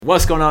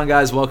What's going on,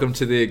 guys? Welcome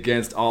to the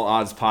Against All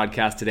Odds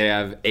podcast. Today I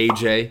have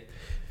AJ.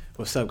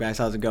 What's up, guys?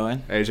 How's it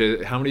going?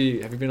 AJ, have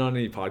you been on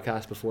any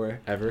podcasts before,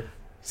 ever?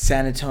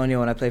 San Antonio,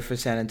 when I played for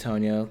San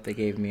Antonio, they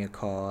gave me a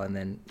call. And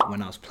then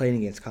when I was playing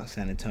against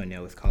San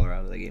Antonio with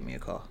Colorado, they gave me a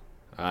call.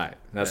 All right.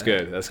 That's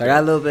good. That's so good. I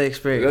got a little bit of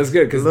experience. That's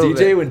good because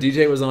when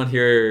DJ was on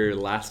here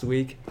last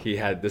week,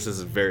 this is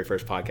his very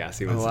first podcast.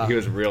 He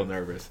was real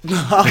nervous.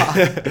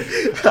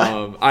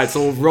 All right,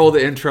 so we'll roll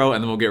the intro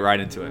and then we'll get right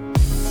into it.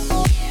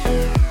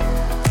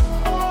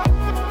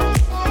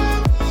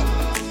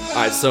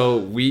 All right, so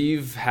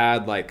we've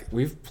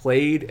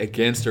played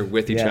against or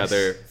with each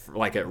other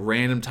at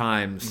random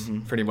times,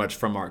 pretty much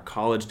from our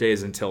college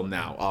days until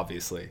now,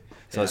 obviously.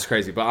 So it's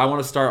crazy. But I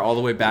want to start all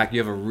the way back. You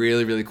have a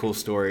really, really cool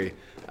story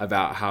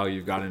about how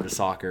you've got into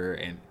soccer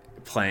and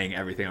playing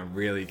everything.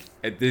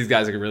 These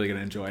guys are really going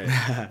to enjoy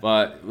it.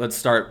 But let's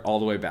start all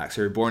the way back.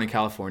 So you're born in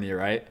California,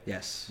 right?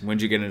 Yes. When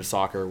did you get into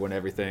soccer? When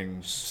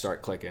everything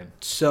start clicking?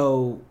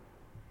 So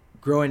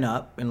growing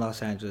up in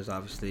Los Angeles,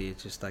 obviously,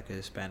 it's just like a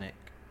Hispanic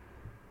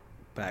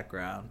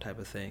background type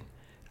of thing.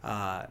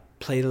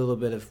 Played a little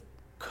bit of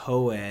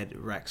co-ed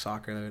rec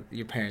soccer,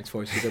 your parents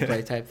force you to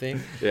play type thing.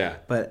 Yeah.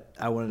 But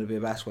I wanted to be a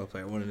basketball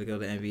player. I wanted to go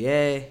to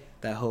NBA,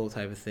 that whole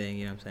type of thing,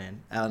 you know what I'm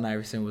saying? Allen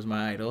Iverson was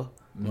my idol.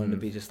 Wanted to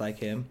be just like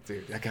him.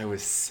 Dude, that guy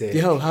was sick.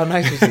 Yo, how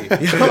nice was he?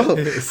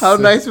 How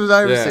nice was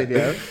Iverson,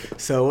 yo?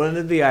 So I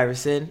wanted to be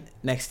Iverson.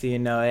 Next thing you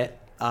know it,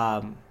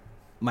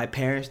 my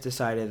parents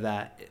decided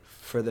that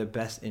for their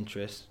best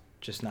interest,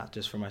 not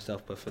just for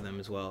myself, but for them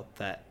as well,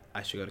 that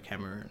I should go to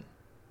Cameroon.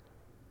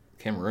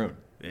 Cameroon?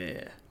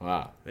 Yeah.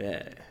 Wow.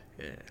 Yeah.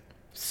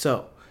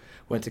 So,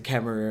 went to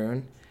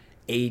Cameroon,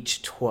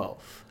 age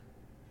 12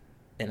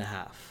 and a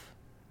half,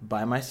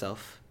 by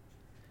myself.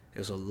 It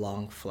was a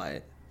long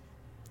flight.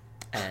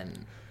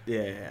 And,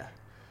 it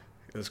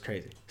was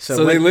crazy.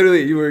 So they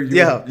literally, you were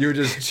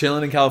just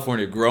chilling in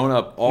California, growing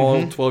up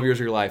all 12 years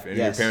of your life, and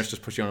your parents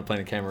just put you on a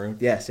plane in Cameroon?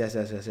 Yes. All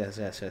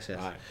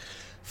right.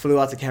 Flew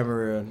out to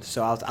Cameroon.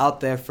 So I was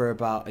out there for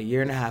about a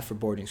year and a half for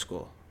boarding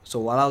school. So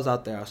while I was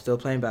out there, I was still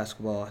playing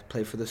basketball. I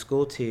played for the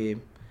school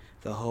team,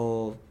 the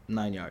whole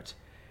 9 yards.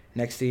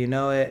 Next thing you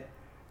know it,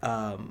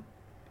 I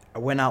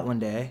went out one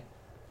day.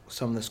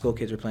 Some of the school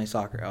kids were playing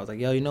soccer. I was like,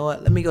 yo, you know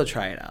what? Let me go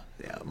try it out.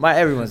 Yeah,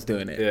 everyone's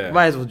doing it. Yeah.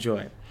 Might as well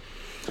join.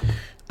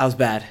 I was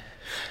bad.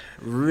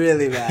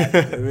 Really bad.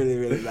 really,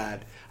 really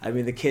bad. I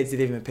mean, the kids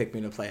didn't even pick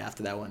me to play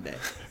after that one day.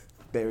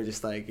 They were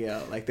just like,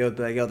 they would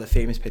be like, the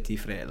famous petit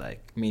frere,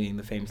 meaning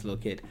the famous little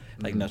kid.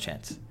 No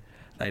chance.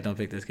 Don't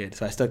pick this kid.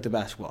 So I stuck to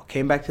basketball.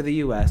 Came back to the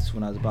U.S.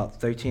 when I was about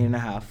 13 and a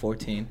half,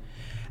 14.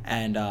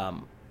 And I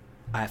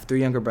have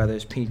 3 younger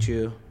brothers,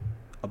 Pinchu,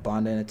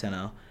 Abanda, and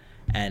Ateno.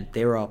 And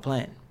they were all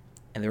playing.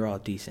 And they were all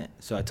decent.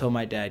 So I told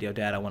my dad, yo,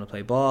 Dad, I want to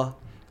play ball.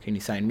 Can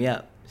you sign me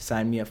up?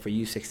 Sign me up for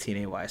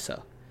U16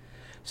 AYSO.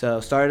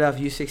 So started off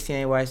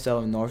U16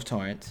 AYSO in North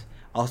Torrance.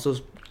 Also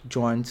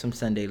joined some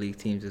Sunday League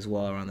teams as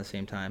well around the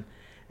same time.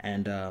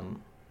 And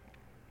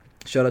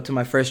showed up to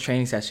my first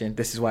training session.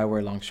 This is why I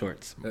wear long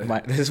shorts.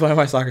 This is why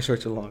my soccer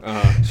shorts are long.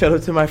 Showed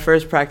up to my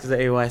first practice at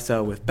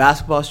AYSO with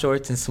basketball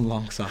shorts and some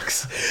long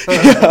socks.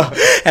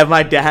 And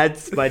my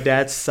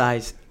dad's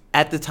size.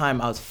 At the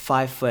time, I was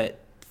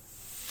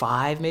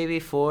 5'5", maybe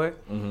 4.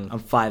 I'm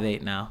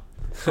 5'8" now.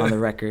 On the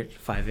record,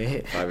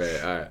 5'8".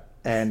 5'8", all right.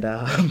 And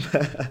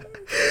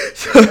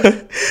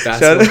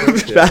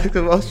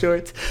basketball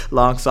shorts,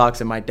 long socks,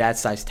 and my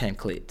dad's size 10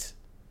 cleats.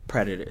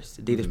 Predators,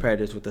 Adidas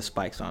Predators with the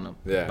spikes on them.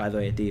 Yeah. By the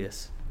way,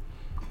 Adidas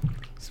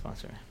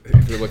sponsor me.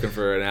 If you're looking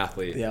for an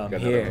athlete, I'm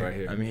here. Right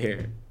here. I'm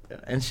here,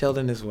 and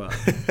Sheldon as well.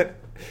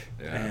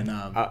 And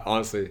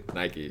honestly,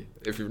 Nike.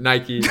 If you're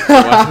Nike,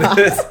 watching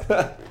this.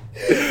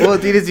 Well,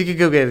 Adidas, you can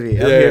go get me.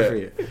 I'm here for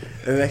you.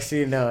 The next thing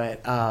you know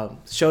it,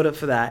 showed up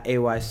for that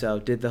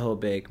AYSO, did the whole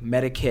big.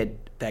 Met a kid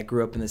that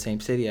grew up in the same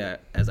city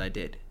as I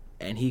did,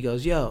 and he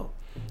goes, "Yo,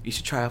 you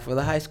should try out for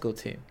the high school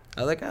team."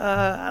 I was like,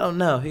 I don't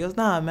know. He goes,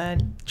 nah,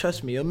 man,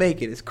 trust me, you'll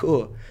make it. It's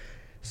cool.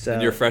 So, and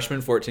you're a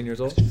freshman, 14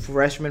 years old?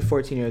 Freshman,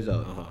 14 years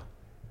old.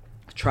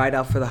 Tried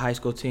out for the high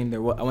school team.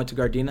 I went to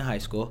Gardena High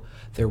School.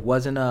 There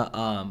wasn't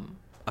a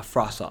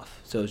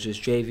frost-off, so it was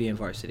just JV and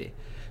varsity.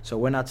 So I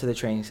went out to the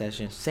training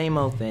session. Same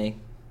old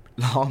thing.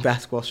 Long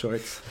basketball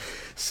shorts,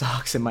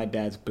 socks, and my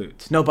dad's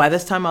boots. No, by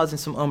this time I was in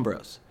some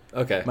Umbros.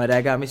 Okay. My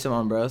dad got me some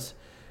Umbros.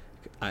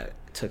 I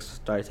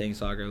started taking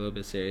soccer a little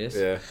bit serious.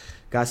 Yeah.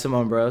 Got some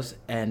Umbros,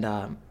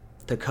 and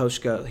the coach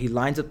he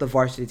lines up the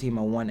varsity team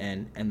on one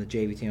end and the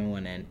JV team on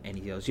one end, and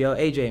he goes, yo,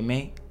 AJ,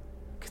 mate,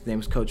 his name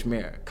was Coach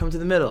Mir, come to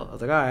the middle. I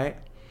was like, all right.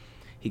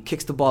 He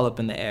kicks the ball up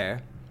in the air,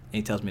 and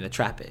he tells me to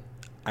trap it.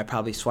 I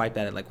probably swiped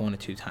at it 1 or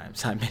 2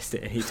 times. I missed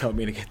it, and he told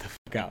me to get the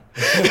fuck out.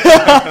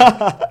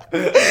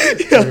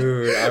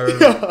 Dude, I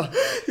remember.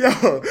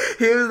 Yo,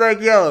 he was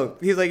like, yo,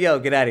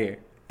 get out of here.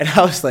 And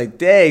I was like,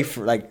 dang,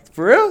 for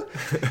real?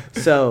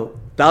 So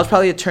that was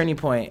probably a turning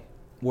point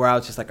where I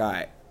was just like, all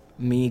right,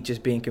 me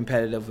just being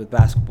competitive with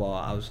basketball,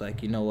 I was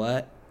like, you know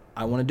what?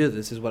 I want to do this.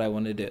 This is what I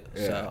want to do.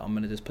 Yeah. So I'm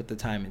going to just put the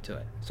time into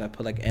it. So I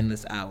put like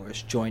endless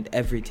hours, joined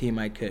every team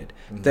I could.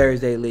 Mm-hmm.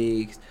 Thursday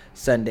leagues,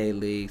 Sunday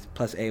leagues,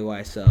 plus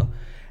AYSO.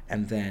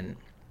 And then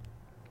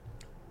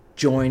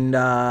joined,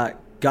 got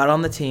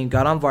on the team,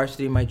 got on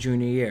varsity my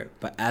junior year,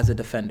 but as a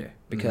defender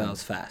because I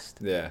was fast.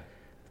 Yeah.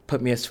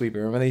 Put me as sweeper.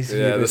 Remember these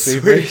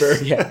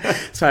sweepers? Yeah.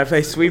 So I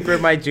played sweeper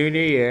my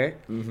junior year.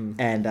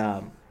 Mm-hmm. And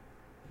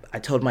I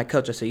told my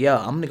coach, I said, yo,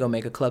 I'm going to go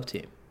make a club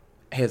team.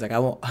 He was like, I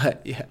won't,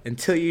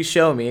 until you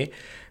show me,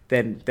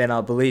 then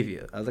I'll believe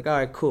you. I was like, all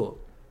right, cool.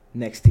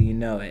 Next thing you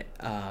know it.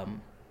 And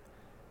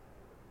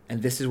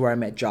this is where I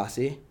met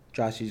Jossie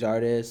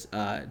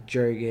Zardes,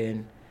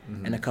 Jurgen,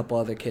 and a couple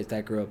other kids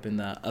that grew up in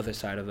the other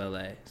side of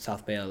LA,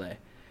 South Bay LA.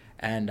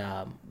 And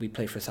we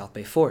played for South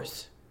Bay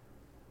Force.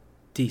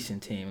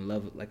 Decent team.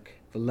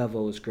 The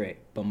level was great.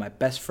 But my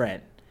best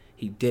friend,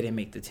 he didn't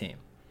make the team.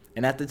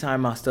 And at the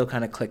time, I was still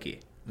kind of cliquey.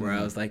 Where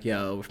I was like,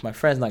 yo, if my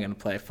friend's not going to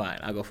play, fine.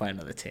 I'll go find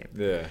another team.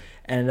 Yeah.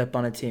 Ended up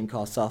on a team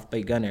called South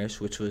Bay Gunners,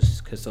 which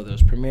was, so there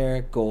was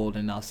Premier, Gold,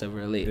 and now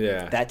Silver Elite.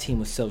 Yeah. That team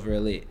was Silver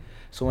Elite.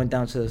 So I went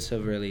down to the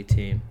Silver Elite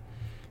team,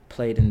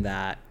 played in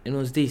that, and it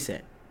was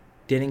decent.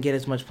 Didn't get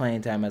as much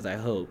playing time as I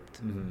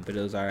hoped, but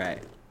it was all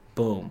right.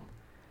 Boom.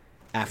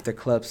 After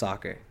club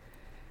soccer.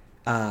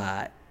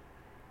 My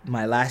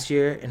last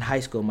year in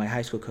high school, my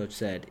high school coach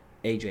said,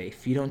 AJ,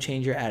 if you don't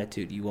change your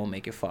attitude, you won't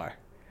make it far.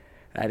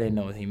 I didn't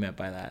know what he meant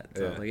by that.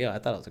 So I was like, yo, I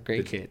thought I was a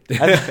great kid. Did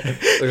you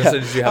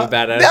have a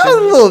bad attitude? That was a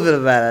little bit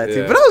of a bad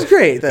attitude, but I was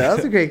great, though. I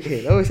was a great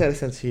kid. I always had a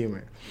sense of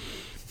humor.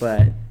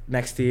 But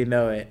next thing you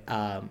know it,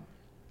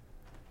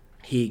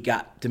 he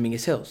got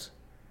Dominguez Hills.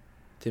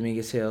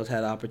 Dominguez Hills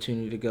had the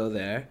opportunity to go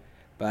there,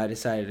 but I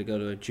decided to go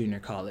to a junior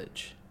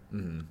college,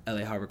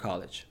 LA Harbor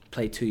College.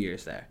 Played 2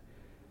 years there.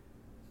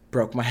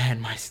 Broke my hand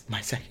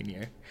my second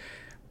year.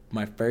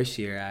 My first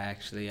year, I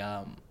actually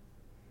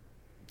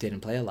didn't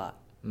play a lot.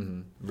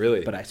 Mm-hmm.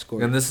 Really? But I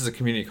scored. And this is a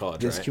community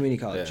college, This right?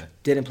 community college. Yeah.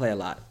 Didn't play a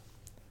lot,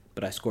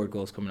 but I scored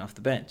goals coming off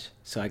the bench.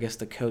 So I guess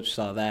the coach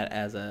saw that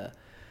as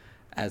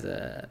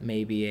a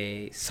maybe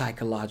a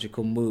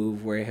psychological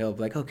move where he'll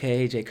be like,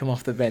 okay, AJ, come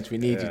off the bench. We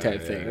need you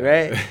type thing,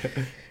 right?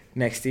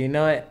 Next thing you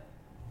know it,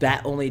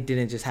 that only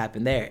didn't just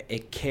happen there.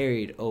 It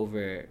carried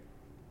over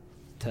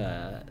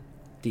to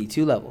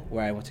D2 level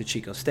where I went to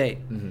Chico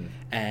State. Mm-hmm.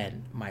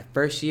 And my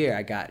first year,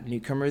 I got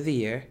Newcomer of the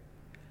Year,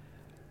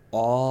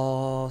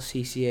 all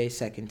CCA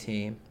second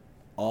team,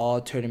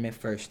 all tournament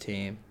first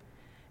team,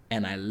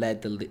 and I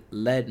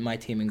led my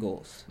team in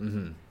goals.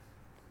 Mm-hmm.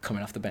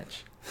 Coming off the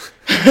bench.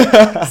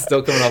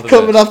 Still coming off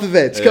the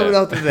bench.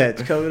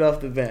 Coming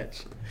off the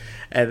bench.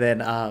 And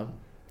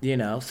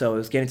then, so it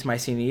was getting to my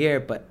senior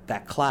year, but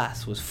that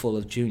class was full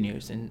of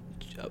juniors and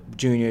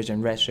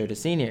redshirted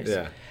seniors.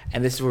 Yeah.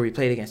 And this is where we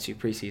played against you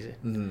preseason.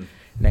 Mm-hmm.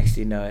 Next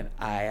thing you know it,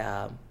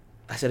 I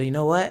said, you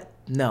know what?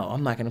 No,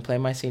 I'm not going to play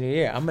my senior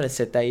year. I'm going to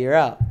sit that year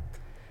out.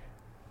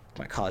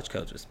 My college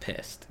coach was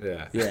pissed.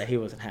 Yeah. Yeah, he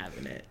wasn't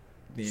having it.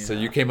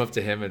 You came up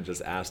to him and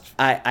just asked?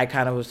 I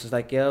kind of was just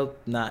like, yo,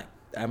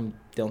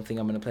 don't think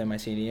I'm going to play my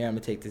senior year. I'm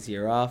going to take this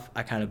year off.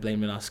 I kind of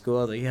blamed it on school.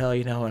 I was like, yo,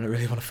 I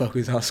really want to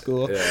focus on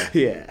school.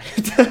 Yeah.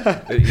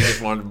 You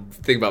just wanted to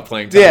think about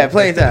playing time. Yeah,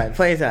 playing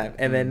time.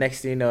 And then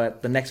next thing you know,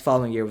 the next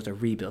following year was a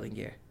rebuilding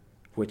year,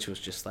 which was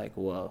just like,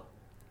 whoa.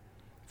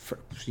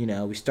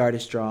 We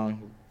started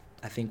strong.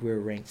 I think we were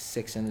ranked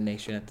 6th in the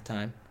nation at the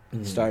time,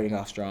 starting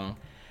off strong.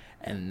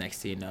 And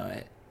next thing you know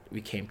it,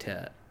 we came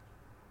to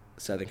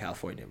Southern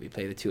California. We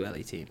played the 2 LA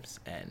teams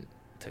and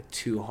took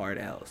 2 hard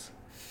L's.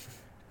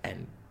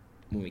 And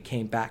when we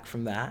came back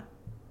from that,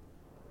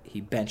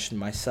 he benched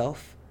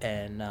myself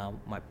and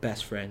my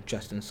best friend,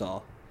 Justin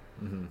Saul,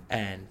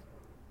 and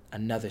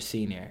another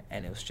senior.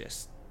 And it was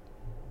just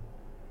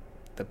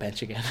the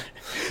bench again.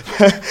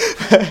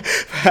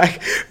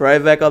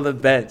 right back on the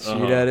bench, you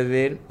know what I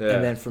mean? Yeah.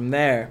 And then from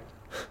there,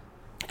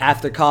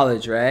 after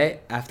college,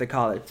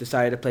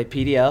 decided to play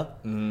PDL.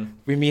 Mm-hmm.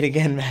 We meet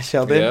again, Matt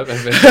Sheldon. Yep,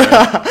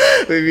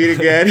 we meet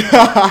again.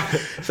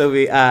 So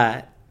we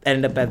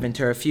ended up at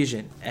Ventura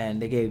Fusion,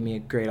 and they gave me a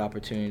great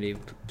opportunity.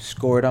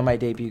 Scored on my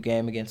debut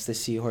game against the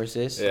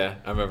Seahorses. Yeah,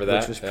 I remember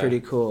that. Which was pretty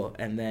cool.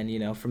 And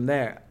then, from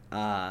there,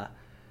 I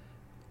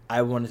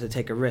wanted to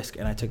take a risk,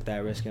 and I took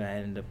that risk, and I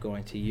ended up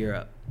going to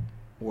Europe,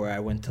 where I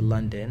went to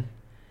London.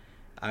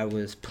 I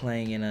was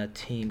playing in a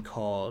team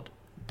called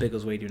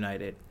Biggleswade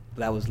United.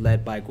 That was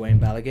led by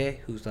Gwen Balaguer,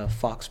 who's a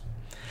Fox.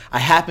 I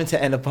happened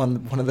to end up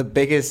on one of the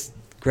biggest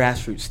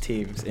grassroots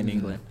teams in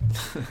England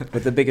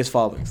with the biggest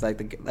followings.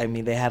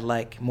 They had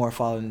more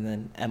following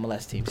than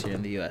MLS teams here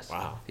in the U.S.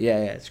 Wow.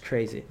 Yeah, it's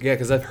crazy. Yeah,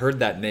 because I've heard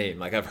that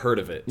name. I've heard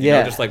of it.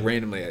 Just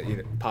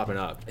randomly popping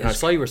up. And I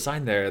saw you were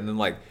signed there, and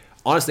then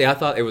honestly, I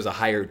thought it was a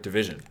higher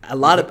division. A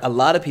lot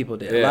of people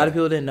did. Yeah. A lot of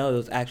people didn't know it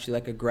was actually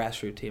a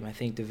grassroots team. I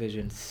think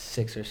Division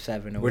 6 or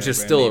 7 or which is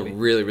still a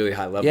really, really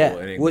high level. Yeah,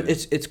 in England.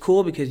 It's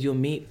cool because you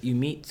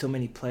meet so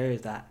many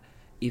players that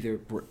either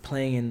were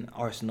playing in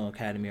Arsenal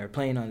Academy or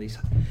playing on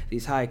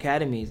these high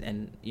academies,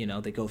 and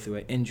they go through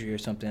an injury or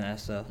something like that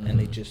stuff,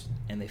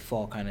 and they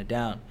fall kind of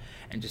down,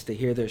 and just to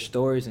hear their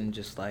stories and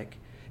just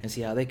and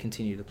see how they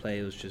continue to play.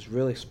 It was just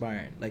really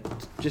inspiring. Like,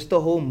 just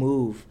the whole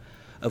move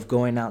of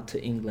going out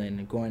to England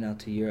and going out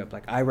to Europe.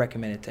 Like, I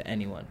recommend it to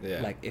anyone.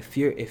 Yeah. Like, if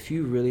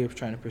you really are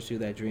trying to pursue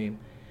that dream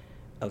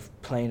of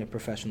playing a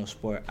professional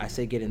sport, I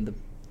say get in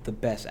the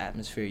best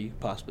atmosphere you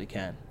possibly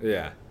can.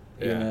 Yeah.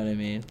 You know what I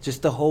mean?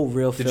 Just the whole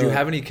real feel. Did you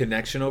have any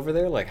connection over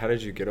there? Like, how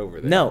did you get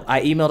over there? No, I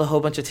emailed a whole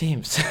bunch of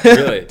teams.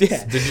 Really?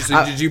 Yeah.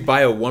 Did you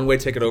buy a one-way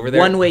ticket over there?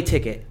 One-way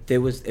ticket. It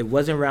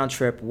wasn't round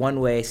trip.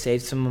 One way.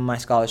 Saved some of my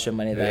scholarship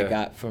money that I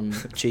got from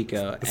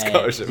Chico.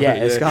 Scholarship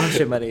money. Yeah,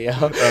 scholarship money,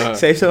 yo.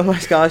 Saved some of my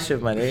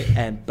scholarship money,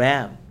 and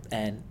bam,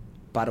 and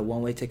bought a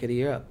one-way ticket to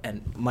Europe.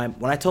 And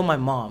when I told my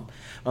mom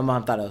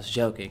thought I was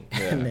joking. Yeah.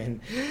 And then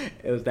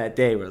it was that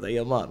day where I was like,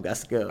 yo, Mom, got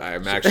to go.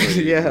 I'm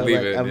actually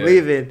leaving. I'm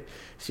leaving.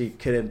 She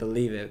couldn't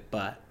believe it,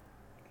 but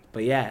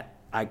yeah,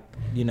 I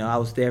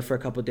was there for a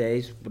couple of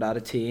days without a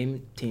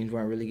team. Teams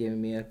weren't really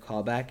giving me a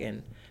call back,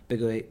 and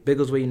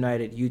Biggleswade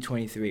United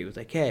U23 was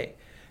like, hey,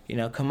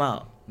 come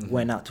out. Mm-hmm.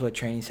 Went out to a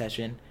training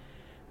session.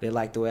 They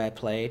liked the way I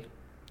played,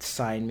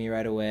 signed me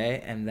right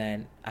away, and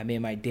then I made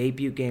my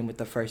debut game with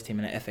the first team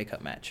in an FA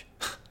Cup match.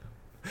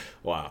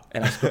 Wow.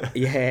 And I scored,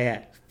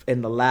 yeah.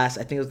 In the last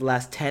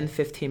 10,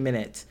 15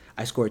 minutes,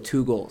 I scored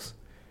 2 goals.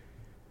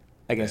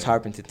 Against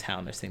Harpington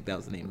Town, I think that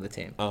was the name of the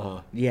team.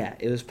 Yeah,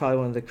 it was probably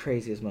one of the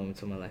craziest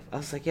moments of my life. I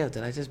was like, yo,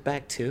 did I just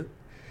back 2?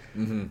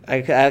 Mm-hmm.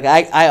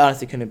 I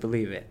honestly couldn't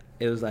believe it.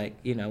 It was like,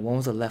 when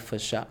was a left foot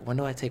shot? When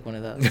do I take one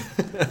of those?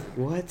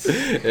 What?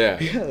 Yeah,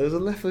 it was a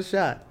left foot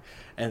shot.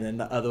 And then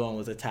the other one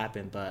was a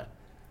tap-in, but,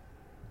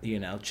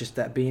 just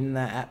that being in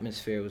that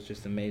atmosphere was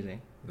just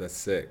amazing. That's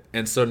sick.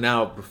 And so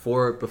now,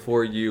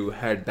 before you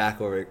head back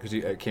over, because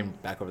you came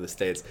back over the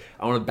States,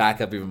 I want to back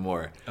up even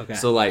more. Okay.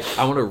 So, like,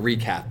 I want to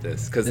recap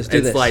this, because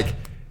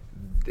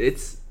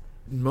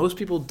most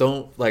people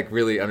don't, like,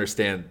 really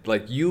understand.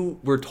 Like, you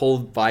were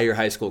told by your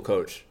high school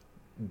coach,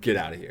 get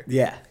out of here.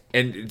 Yeah.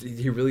 And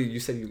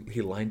you said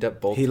he lined up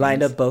both teams? He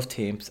lined up both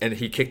teams. And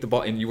he kicked the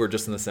ball, and you were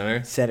just in the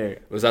center? Center.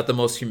 Was that the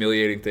most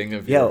humiliating thing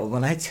of your... Yo,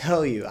 when I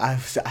tell you, I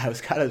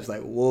was kind of just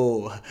like,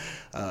 whoa,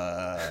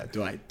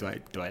 do I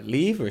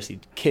leave, or is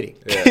he kidding?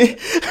 Yeah. Dude,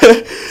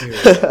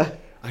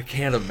 I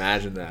can't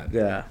imagine that.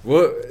 Yeah.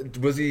 What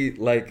was he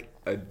like?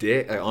 A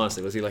dick?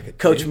 Honestly, was he like a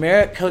Coach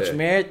Merritt?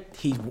 Merritt,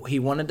 he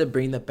wanted to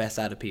bring the best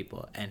out of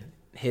people, and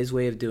his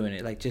way of doing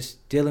it, like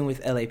just dealing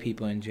with LA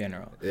people in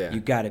general, you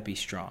got to be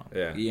strong.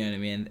 Yeah. You know what I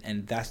mean?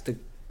 And that's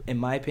in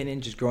my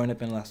opinion, just growing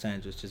up in Los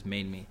Angeles just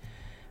made me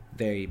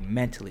very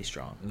mentally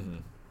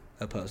strong,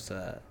 opposed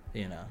to,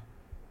 Yeah,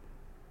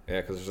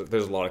 because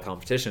there's a lot of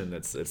competition.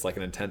 It's like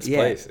an intense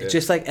place. It's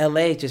just like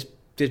LA, just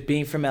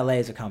being from LA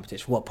is a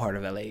competition. What part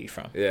of LA are you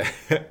from? Yeah.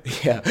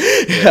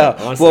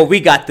 Yeah. Well, we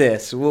got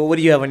this. Well, what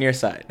do you have on your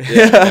side?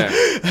 Yeah.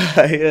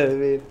 You know what I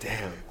mean?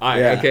 Damn. All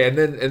right. Okay. And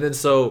then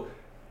so,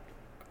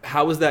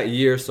 how was that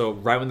year? So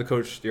right when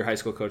your high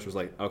school coach was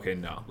like, okay,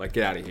 no, like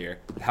get out of here.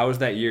 How was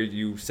that year?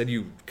 You said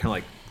you kind of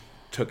like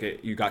took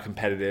it. You got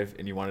competitive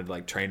and you wanted to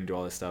like train and do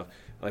all this stuff.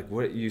 Like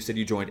what you said,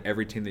 you joined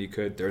every team that you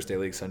could, Thursday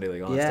League, Sunday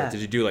League, all that stuff.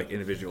 Did you do like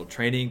individual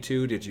training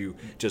too? Did you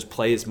just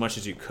play as much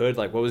as you could?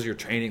 Like what was your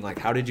training? Like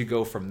how did you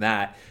go from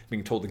that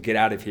being told to get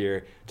out of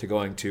here to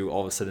going to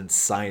all of a sudden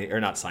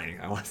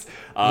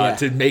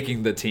to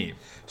making the team?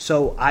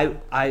 So I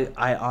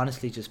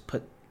honestly just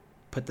put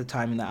the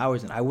time and the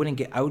hours in. I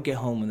would get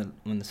home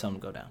when the sun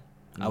would go down.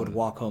 I would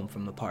walk home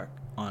from the park,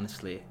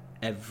 honestly,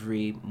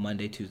 every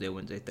Monday, Tuesday,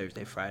 Wednesday,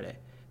 Thursday, Friday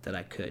that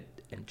I could,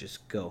 and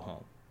just go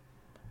home.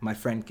 My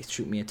friend could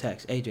shoot me a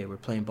text, AJ, we're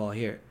playing ball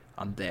here.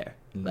 I'm there.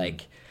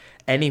 Like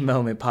any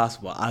moment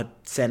possible, I'd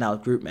send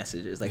out group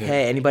messages like,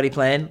 hey, anybody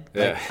playing?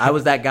 Like, I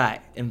was that guy.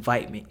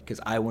 Invite me, because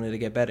I wanted to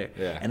get better.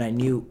 Yeah. And I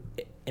knew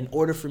in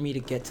order for me to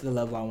get to the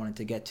level I wanted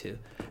to get to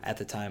at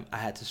the time, I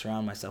had to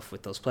surround myself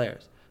with those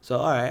players. So,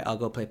 all right, I'll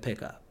go play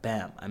pickup.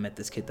 Bam, I met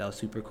this kid that was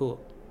super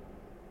cool.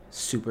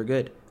 Super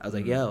good. I was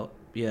like, yo,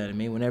 you know what I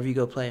mean? Whenever you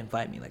go play,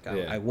 invite me. Like,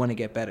 I want to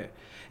get better.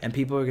 And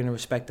people are going to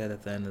respect that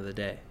at the end of the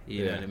day.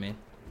 You know what I mean?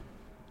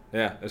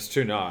 Yeah, that's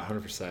true. No,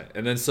 100%.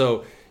 And then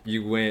so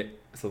you went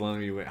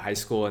high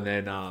school, and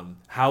then I'm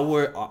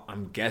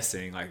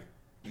guessing, like,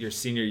 your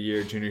senior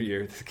year, junior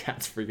year, the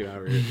cat's freaking out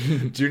over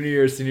here. Junior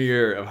year, senior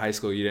year of high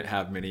schow, you didn't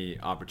have many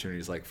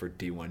opportunities, like, for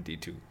D1,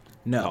 D2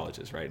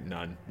 colleges, right?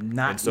 None.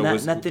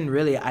 Nothing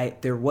really.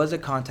 There was a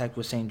contact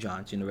with St.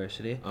 John's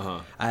University.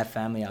 I have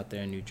family out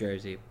there in New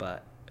Jersey,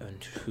 but my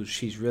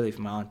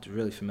aunt's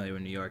really familiar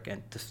with New York,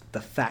 and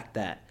the fact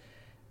that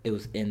it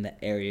was in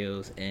the area, it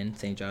was in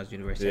St. John's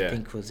University. I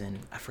think it was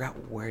I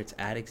forgot where it's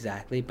at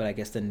exactly, but I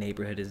guess the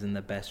neighborhood is in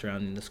the best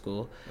surrounding the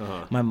school.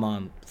 My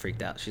mom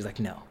freaked out. She's like,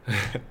 no,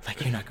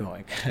 like, you're not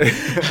going. You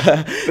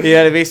know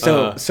what I mean?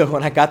 So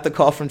when I got the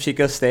call from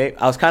Chico State,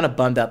 I was kind of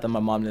bummed out that my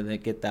mom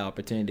didn't get that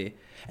opportunity.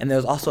 And there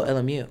was also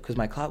LMU, because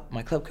my club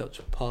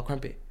coach, Paul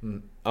Crumpy.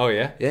 Oh,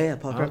 yeah? Yeah,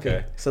 Paul Crumpy.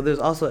 Okay. So there's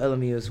also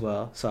LMU as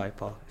well. Sorry,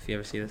 Paul, if you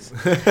ever see this.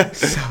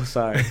 So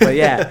sorry. But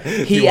yeah,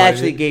 he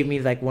actually gave me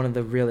like one of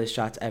the realest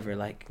shots ever,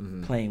 like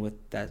playing with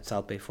that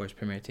South Bay Force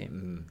Premier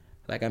team.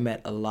 Like I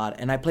met a lot,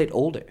 and I played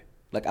older.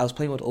 Like I was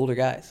playing with older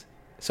guys.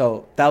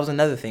 So that was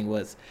another thing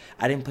was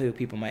I didn't play with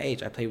people my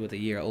age. I played with a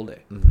year older,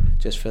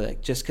 just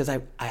because I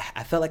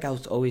felt like I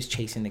was always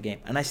chasing the game,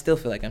 and I still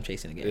feel like I'm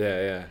chasing the game.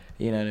 Yeah.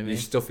 You know what I mean? You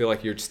still feel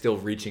like you're still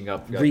reaching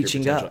up,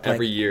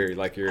 every year,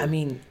 like you're. I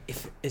mean,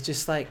 if it's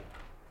just like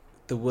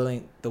the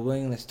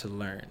willingness to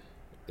learn,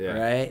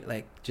 right?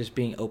 Like just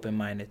being open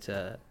minded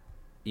to,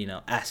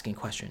 asking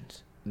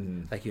questions.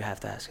 Like you have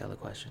to ask other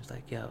questions.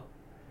 Like, yo,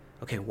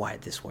 okay, why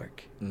did this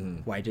work?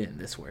 Why didn't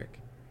this work?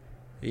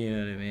 You know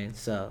what I mean?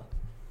 So.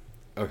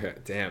 Okay,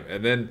 damn.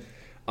 And then,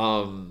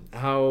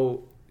 how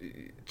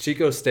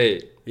Chico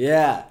State?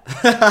 Yeah.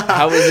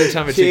 How was your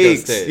time at Chico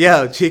State?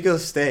 Yo, Chico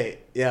State.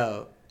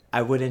 Yo,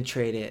 I wouldn't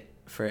trade it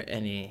for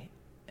any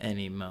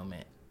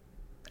moment,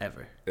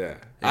 ever. Yeah.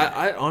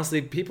 I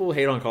honestly, people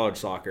hate on college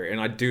soccer,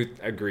 and I do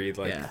agree.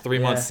 Like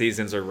 3-month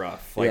seasons are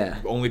rough.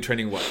 Like only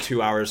training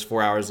 2 hours,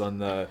 4 hours on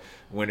the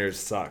winters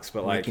sucks.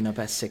 But like waking up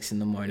at 6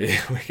 a.m.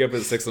 Yeah, wake up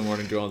at 6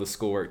 a.m. doing all the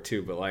schoolwork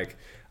too. But like.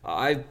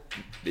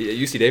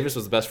 UC Davis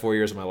was the best 4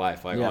 years of my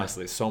life. Like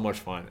honestly, so much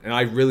fun, and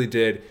I really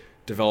did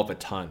develop a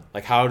ton.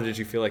 Like, how did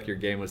you feel like your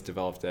game was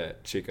developed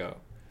at Chico?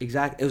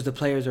 Exactly, it was the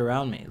players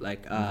around me.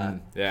 Like,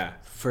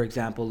 for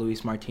example,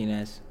 Luis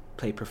Martinez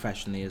played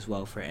professionally as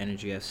well for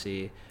Energy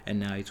FC, and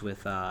now he's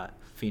with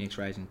Phoenix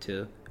Rising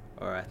 2,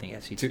 or I think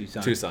FC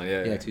Tucson.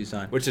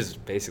 Tucson, which is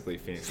basically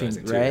Phoenix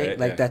Rising 2, right?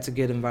 Like that's a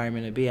good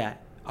environment to be at.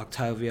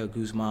 Octavio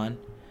Guzman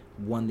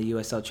won the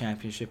USL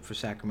Championship for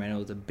Sacramento. It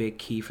was a big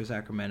key for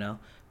Sacramento.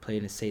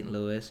 Played in St.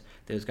 Louis.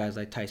 There's guys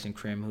like Tyson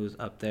Krim, who's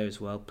up there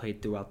as well.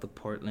 Played throughout the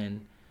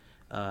Portland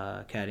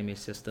academy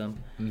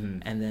system.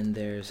 And then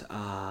there's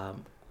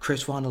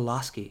Chris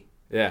Wondolowski.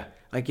 Yeah.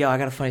 Like, yo, I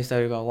got a funny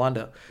story about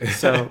Wando.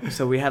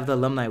 So we have the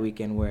alumni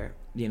weekend where,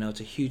 it's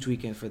a huge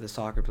weekend for the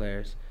soccer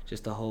players.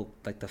 Just the whole,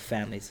 like, the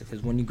families.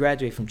 Because when you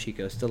graduate from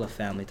Chico, it's still a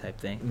family type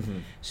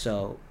thing.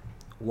 So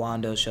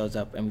Wando shows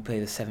up, and we play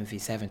the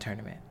 7v7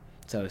 tournament.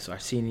 So it's our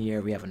senior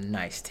year. We have a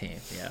nice team,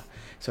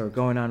 So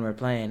we're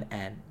playing,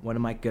 and one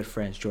of my good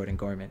friends, Jordan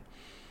Gorman,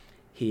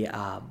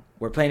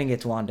 we're playing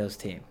against Wando's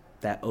team,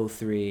 that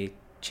 03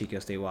 Chico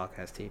State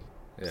Wildcats team,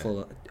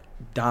 full of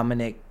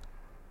Dominic.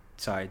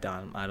 Sorry,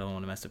 Dom. I don't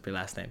want to mess up your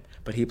last name,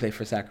 but he played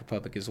for Sac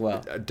Republic as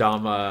well.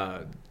 Dom.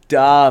 I'm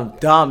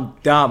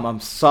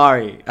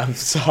sorry.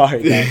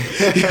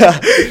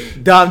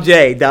 Dom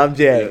J.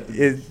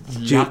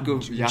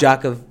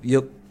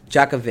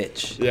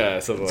 Djokovic. Yeah,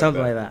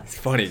 something like that. He's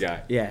a funny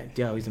guy. Yeah,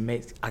 he's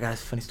amazing. I got a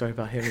funny story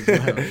about him as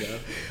well.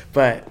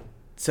 But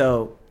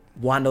so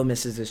Wando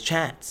misses his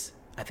chance.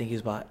 I think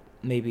he's about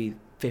maybe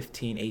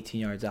 15,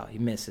 18 yards out. He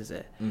misses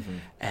it.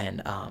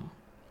 And,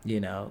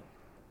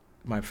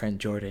 my friend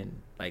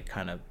Jordan, like,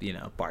 kind of,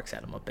 barks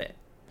at him a bit,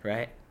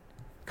 right?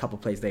 A couple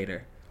plays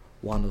later,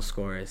 Wando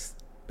scores.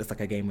 It's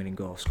like a game-winning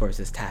goal. Scores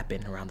this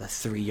tap-in around the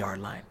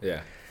 3-yard line.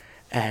 Yeah.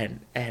 And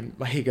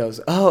he goes,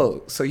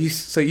 oh, so you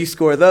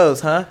score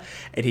those, huh?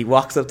 And he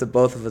walks up to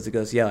both of us and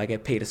goes, yo, I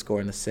get paid to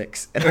score in the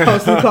 6. And I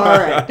was like, all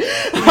right.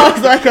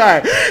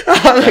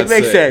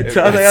 Makes sense.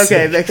 So I was like,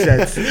 okay, makes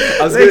sense.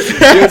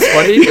 It's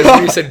funny because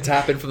when you said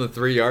tap in from the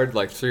 3 yard,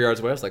 like 3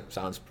 yards away, I was like,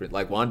 sounds pretty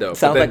like Wando.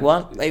 Sounds like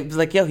Wando. It was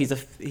like, yo, he's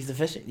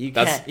efficient. You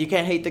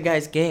can't hate the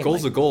guy's game.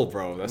 Goal's a goal,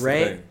 bro. That's right?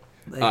 The thing.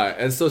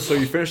 And so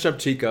you finished up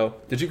Chico.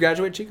 Did you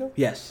graduate Chico?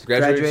 Yes.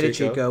 Graduated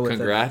Chico.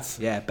 Congrats.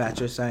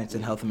 Bachelor of Science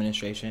in Health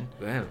Administration.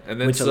 Damn. And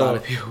then which a lot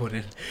of people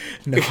wouldn't.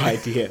 No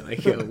idea.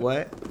 Like, yo,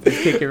 what?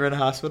 Kick and run a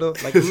hospital?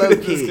 Like, low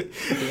key.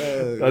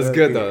 That's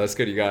good, though. That's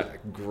good. You got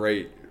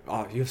great.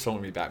 Oh, you have so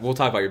many back. We'll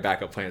talk about your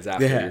backup plans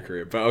after your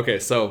career. But okay,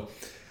 so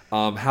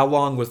how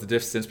long was the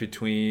distance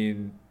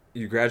between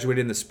you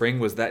graduated in the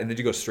spring? Was that, and did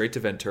you go straight to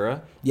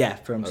Ventura? Yeah,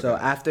 so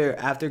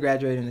after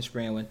graduating in the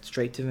spring, I went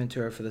straight to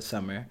Ventura for the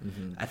summer.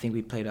 I think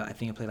I played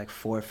like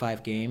 4 or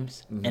 5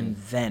 games, and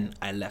then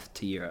I left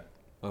to Europe.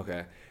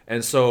 Okay,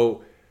 and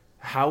so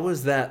how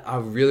was that? I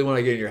really want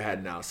to get in your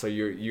head now. So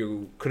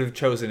you could have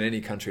chosen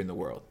any country in the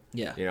world.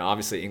 Yeah.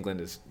 Obviously England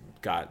has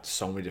got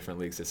so many different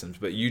league systems,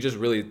 but you just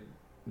really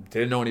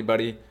didn't know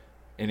anybody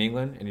in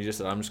England, and you just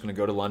said, I'm just going to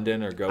go to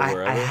London or go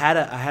wherever? I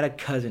had a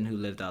cousin who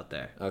lived out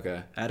there.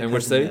 Okay. In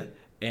which city?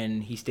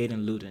 And he stayed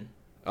in Luton.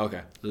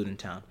 Okay. Luton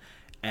town.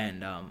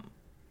 And,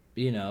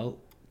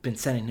 been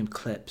sending him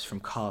clips from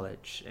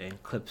college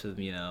and clips of,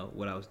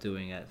 what I was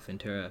doing at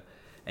Ventura.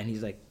 And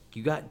he's like,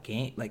 you got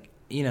game? Like,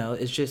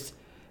 it's just,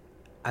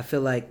 I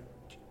feel like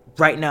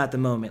right now at the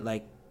moment,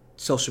 like,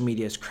 social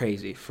media is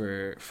crazy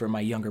for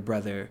my younger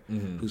brother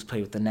who's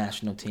played with the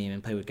national team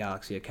and played with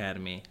Galaxy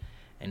Academy.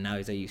 And now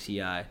he's at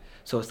UCI.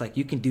 So it's like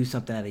you can do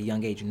something at a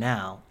young age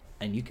now,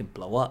 and you can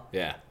blow up.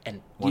 Yeah.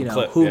 And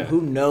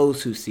who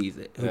knows who sees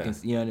it? Who can,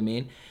 you know what I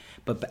mean?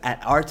 But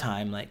at our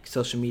time, like,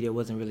 social media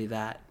wasn't really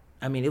that.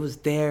 I mean, it was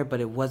there,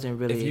 but it wasn't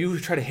really. If you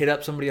try to hit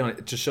up somebody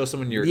to show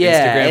someone your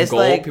Instagram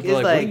goal, people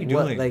are like, what are you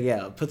doing?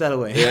 Put that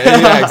away.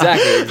 Yeah,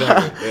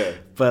 exactly. Yeah.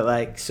 But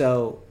like,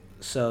 so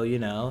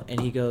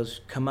and he goes,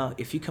 come out.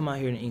 If you come out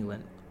here in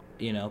England,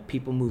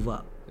 people move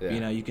up.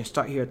 Yeah. You can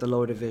start here at the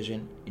lower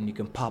division, and you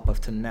can pop up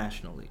to the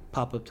National League,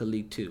 pop up to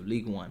League 2,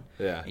 League 1.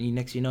 Yeah. And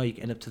next you can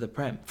end up to the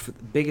Prem. For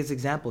the biggest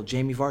example,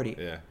 Jamie Vardy.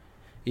 Yeah.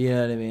 You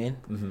know what I mean?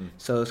 Mm-hmm.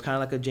 So it's kind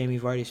of like a Jamie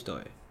Vardy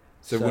story.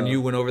 So when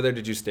you went over there,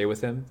 did you stay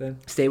with him then?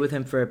 Stayed with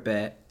him for a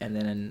bit, and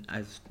then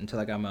until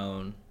I got my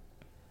own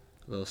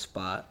little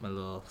spot, my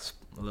little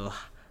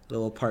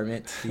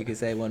apartment, you could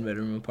say,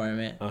 1-bedroom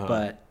apartment.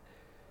 Uh-huh.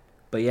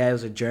 But yeah, it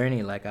was a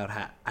journey. Like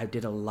I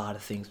did a lot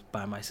of things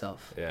by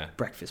myself. Yeah.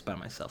 Breakfast by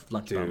myself,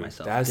 lunch by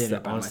myself,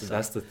 dinner by myself.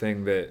 That's the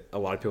thing that a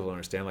lot of people don't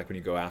understand. Like when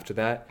you go after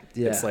that,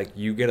 it's like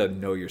you get to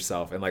know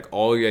yourself, and like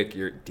all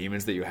your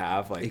demons that you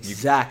have, like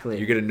exactly,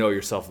 you get to know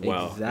yourself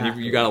well.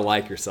 Exactly. You got to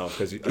like yourself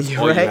because that's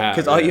all you have.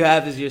 Because all you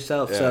have is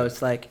yourself. Yeah. So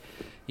it's like,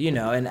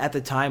 and at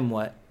the time,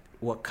 what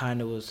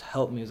kind of was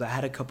helped me was I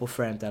had a couple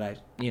friends that I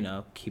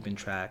keeping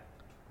track,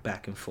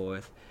 back and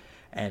forth,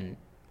 and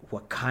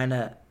what kind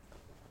of.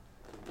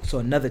 So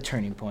another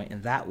turning point,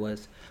 and that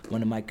was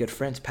one of my good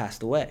friends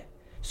passed away.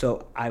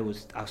 So I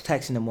was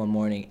texting him one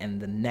morning, and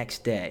the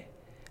next day,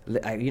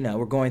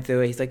 we're going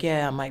through it. He's like,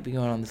 "Yeah, I might be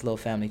going on this little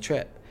family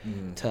trip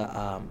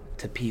to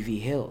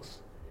PV Hills."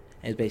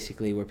 And it's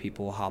basically where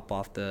people will hop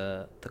off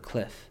the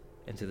cliff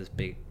into this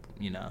big,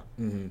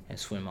 and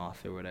swim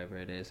off or whatever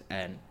it is.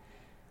 And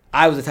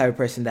I was the type of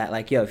person that,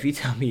 like, yo, if you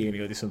tell me you're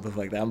gonna go do something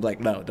like that, I'm like,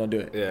 no, don't do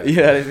it. Yeah. You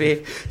know what I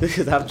mean?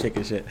 Because I'm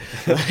chicken shit.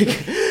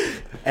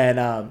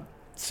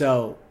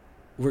 So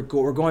we're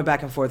going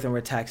back and forth and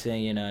we're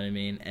texting, you know what I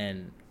mean?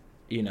 And,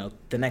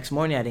 the next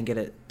morning I didn't get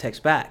a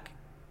text back.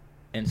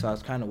 And so I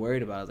was kind of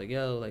worried about it. I was like,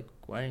 yo, like,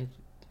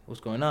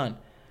 what's going on?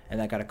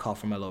 And I got a call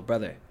from my little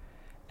brother.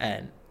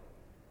 And,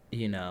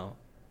 and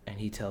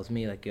he tells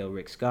me, like, yo,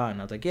 Rick's gone.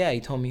 And I was like, yeah, he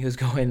told me he was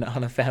going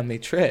on a family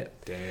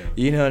trip. Damn.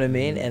 You know what I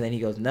mean? And then he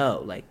goes,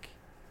 no, like,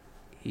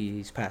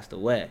 he's passed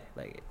away.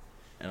 Like,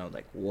 and I was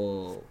like,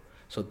 whoa.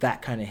 So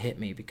that kind of hit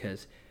me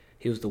because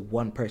he was the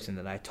one person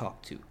that I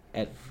talked to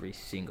every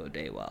single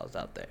day while I was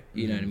out there.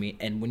 You know what I mean?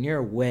 And when you're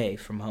away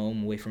from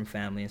home, away from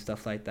family and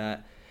stuff like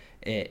that,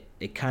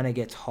 it kind of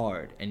gets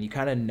hard. And you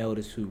kind of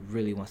notice who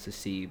really wants to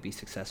see you be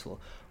successful.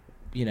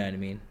 You know what I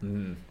mean?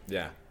 Mm-hmm.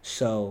 Yeah.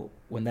 So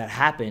when that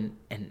happened,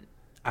 and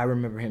I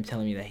remember him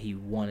telling me that he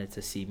wanted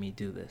to see me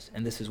do this.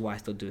 And this is why I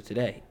still do it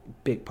today.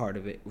 Big part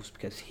of it was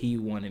because he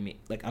wanted me.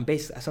 Like,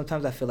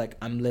 sometimes I feel like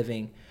I'm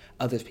living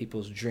other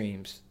people's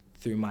dreams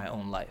through my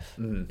own life,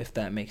 if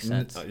that makes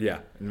sense. Yeah,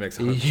 it makes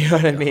sense. You know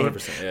what I mean?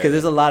 100%. Because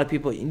there's a lot of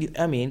people,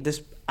 I mean,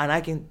 and I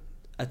can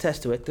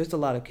attest to it, there's a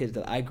lot of kids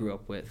that I grew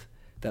up with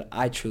that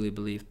I truly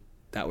believe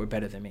that were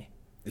better than me.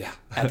 Yeah.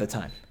 At the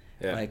time.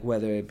 Yeah. Like,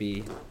 whether it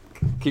be...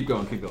 Keep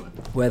going.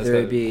 Whether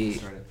it be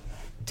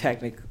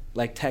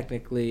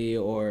technically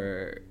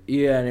or,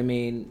 you know what I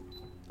mean?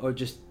 Or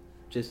just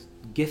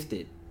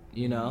gifted,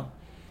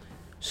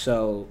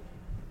 So...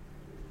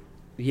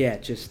 yeah,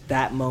 just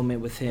that moment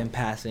with him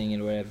passing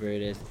and whatever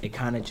it is, it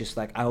kind of just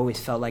like, I always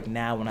felt like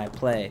now when I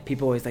play,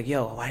 people always like,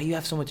 yo, why do you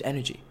have so much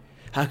energy?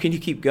 How can you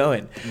keep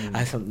going?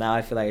 Now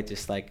I feel like it's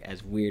just like,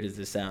 as weird as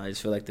this sounds, I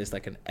just feel like there's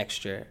like an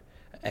extra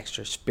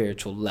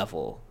spiritual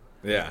level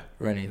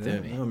running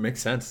through me. No, it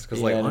makes sense. Because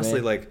like,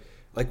 honestly, like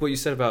what you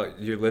said about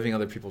you're living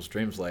other people's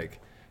dreams, like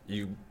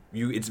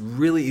it's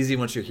really easy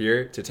once you're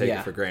here to take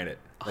it for granted.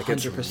 Like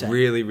 100%. It's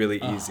really, really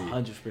easy.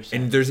 100%.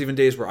 And there's even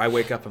days where I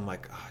wake up, I'm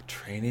like,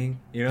 training,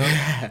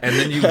 And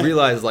then you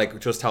realize like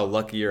just how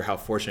lucky or how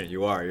fortunate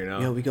you are,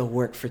 we go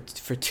work for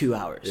 2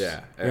 hours.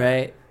 Yeah.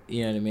 Right?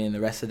 You know what I mean?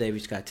 The rest of the day we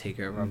just got to take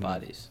care of our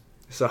bodies.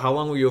 So how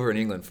long were you over in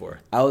England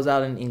for? I was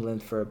out in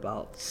England for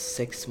about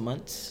 6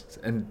 months.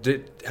 And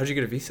how'd you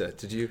get a visa?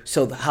 Did you?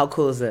 So how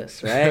cool is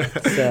this, right?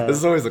 So, this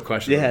is always a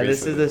question. Yeah,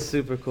 this is the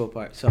super cool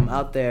part. So I'm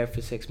out there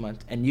for 6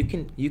 months, and you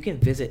can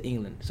visit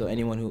England. So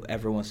anyone who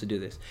ever wants to do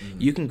this,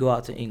 you can go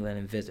out to England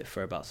and visit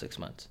for about 6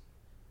 months.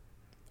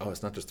 Oh,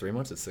 it's not just 3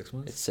 months, it's 6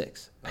 months? It's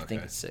 6. Okay. I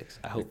think it's 6.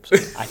 I hope so.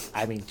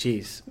 I mean,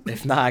 geez.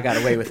 If not, I got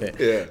away with it.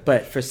 Yeah.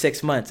 But for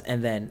 6 months,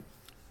 and then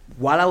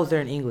while I was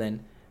there in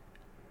England,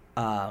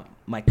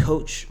 my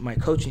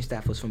coaching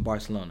staff was from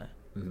Barcelona.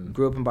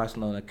 Grew up in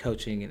Barcelona,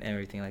 coaching and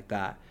everything like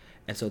that.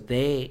 And so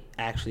they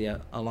actually,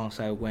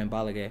 alongside Gwen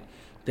Balaguer,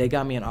 they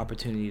got me an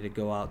opportunity to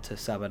go out to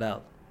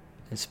Sabadell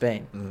in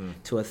Spain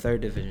to a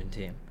 3rd division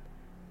team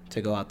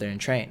to go out there and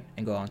train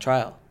and go on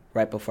trial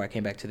right before I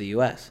came back to the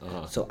U.S.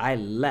 So I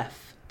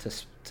left to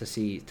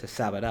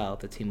Sabadell.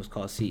 The team was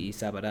called CE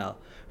Sabadell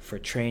for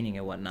training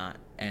and whatnot,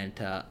 and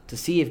to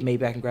see if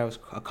maybe I can grab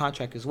a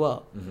contract as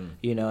well.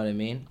 You know what I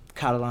mean?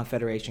 Catalan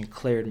Federation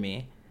cleared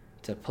me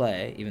to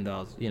play, even though I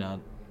was,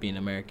 being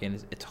American,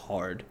 it's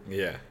hard.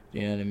 Yeah.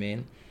 You know what I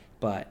mean?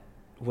 But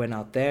went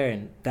out there,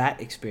 and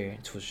that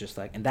experience was just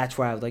like, and that's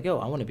where I was like, yo,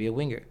 I want to be a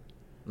winger.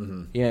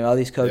 All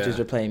these coaches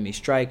are playing me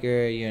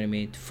striker, you know what I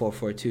mean,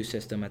 4-4-2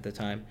 system at the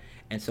time.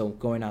 And so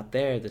going out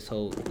there, the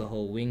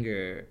whole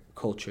winger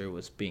culture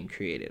was being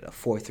created, a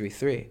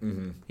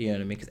 4-3-3. You know what I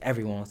mean? Because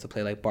everyone wants to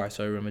play like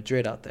Barca or Real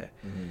Madrid out there.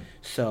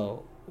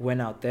 So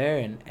went out there,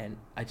 and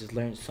I just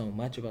learned so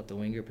much about the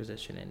winger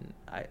position, and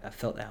I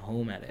felt at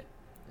home at it.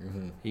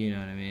 You know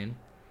what I mean?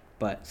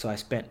 But so I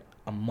spent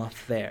a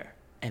month there,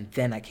 and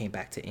then I came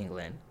back to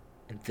England,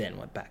 and then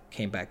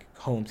came back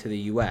home to the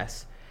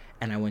U.S.,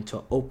 and I went to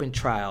an open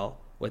trial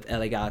with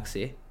LA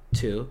Galaxy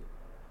 2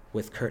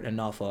 with Kurt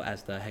Anolfo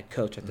as the head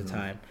coach at the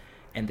time,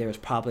 and there was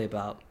probably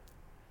about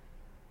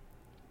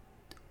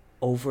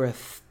over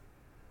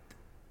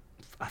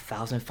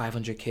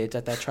 1,500 kids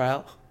at that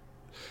tryout,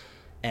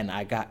 and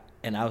I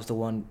was the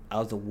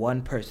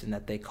one person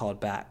that they called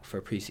back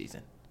for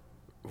preseason.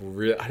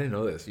 Really? I didn't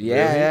know this.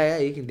 Yeah.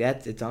 You can.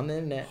 It's on the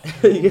internet.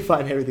 You can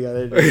find everything on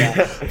the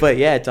internet. But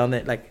yeah, it's on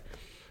the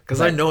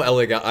Because I know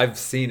I've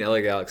seen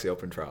LA Galaxy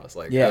Open trials,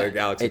 LA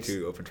Galaxy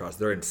 2 Open trials.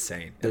 They're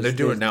insane, and they're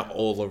doing it now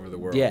all over the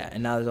world. Yeah,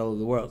 and now it's all over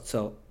the world.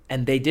 So,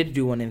 and they did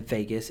do one in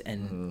Vegas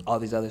and all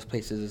these other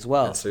places as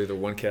well. And so you're the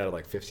one kid out of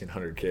like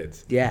 1,500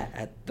 kids.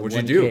 Yeah,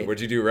 What'd you do? Kid. What'd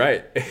you do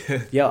right?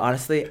 Yo,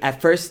 honestly,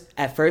 at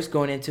first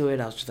going into it,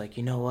 I was just like,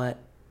 you know what,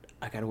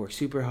 I gotta work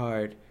super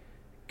hard,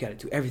 gotta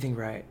do everything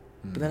right.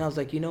 But then I was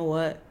like, you know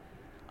what,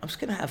 I'm just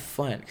gonna have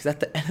fun, because at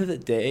the end of the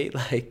day,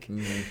 like,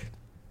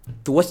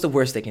 what's the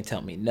worst they can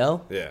tell me?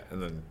 No. Yeah,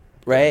 and then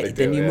right,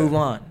 then you move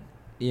on.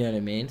 You know what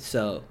I mean?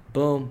 So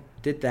boom,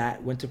 did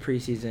that. Went to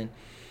preseason,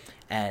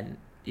 and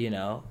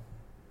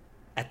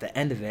at the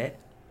end of it,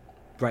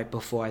 right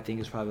before, I think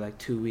it was probably like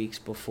 2 weeks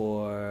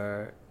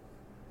before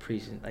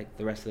preseason, like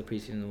the rest of the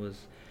preseason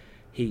was,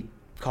 he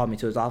called me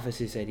to his office.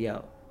 He said,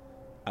 "Yo,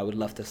 I would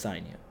love to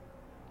sign you,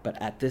 but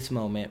at this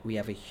moment, we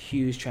have a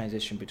huge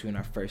transition between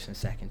our first and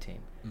second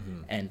team.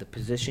 And the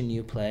position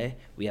you play,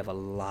 we have a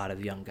lot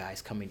of young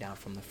guys coming down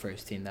from the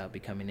first team that will be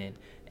coming in,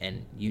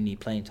 and you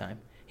need playing time."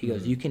 He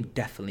goes, "You can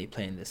definitely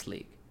play in this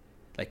league.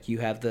 Like, you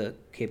have the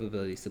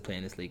capabilities to play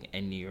in this league,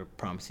 and you're a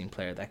promising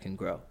player that can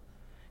grow."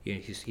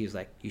 He was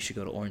like, "You should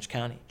go to Orange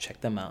County.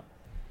 Check them out."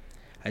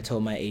 I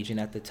told my agent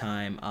at the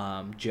time,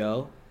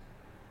 Joe,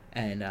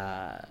 and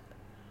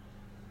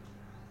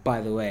by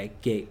the way,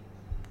 Gate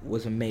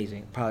was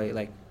amazing. Probably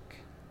like,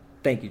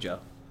 thank you, Joe,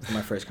 for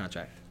my first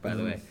contract. By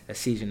the way,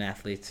 Asesian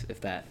Athletes, if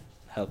that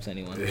helps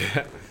anyone,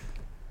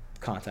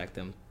 contact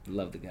them.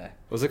 Love the guy.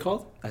 What's it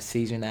called?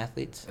 Asesian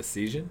Athletes.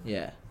 Asesian?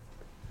 Yeah.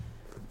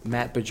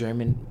 Matt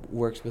Bergerman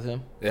works with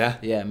him. Yeah?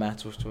 Yeah,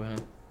 Matt works with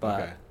him.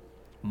 But okay.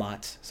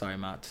 Mats.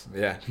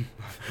 Yeah.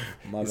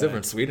 He's over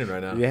in Sweden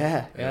right now.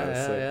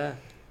 Yeah.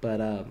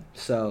 But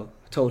so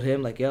I told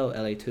him, like, yo,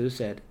 LA2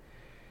 said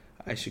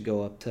I should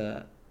go up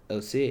to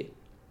OC.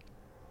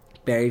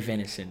 Barry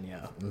Venison,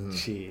 yo.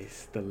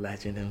 Jeez, the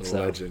legend himself.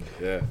 The legend,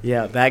 yeah.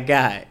 Yeah, that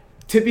guy.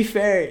 To be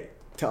fair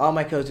to all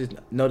my coaches,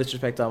 no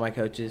disrespect to all my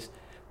coaches,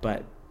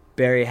 but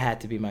Barry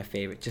had to be my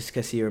favorite just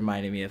because he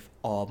reminded me of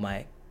all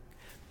my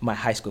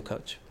high school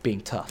coach being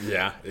tough.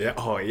 Yeah.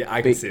 Oh, yeah,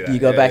 I can see that. You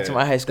go back to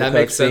my high school coach. That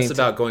makes sense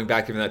about going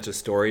back, even that just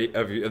story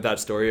of that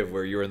story of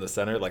where you were in the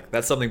center. Like,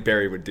 that's something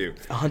Barry would do.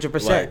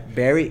 100%. Like,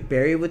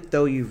 Barry would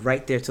throw you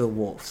right there to the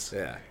wolves.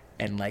 Yeah.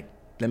 And, like,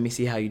 let me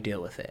see how you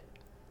deal with it.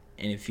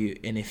 And if you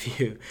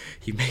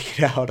make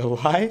it out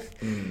alive,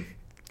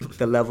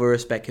 the level of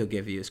respect he'll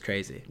give you is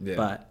crazy. Yeah.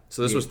 But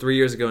so this was 3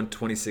 years ago in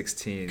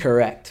 2016.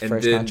 Correct. And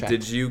first contract.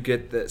 Did you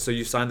get that? So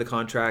you signed the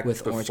contract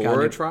with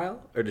before a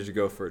trial, or did you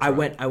go for a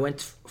trial? I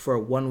went for a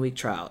 1 week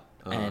trial,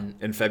 and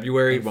in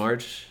February,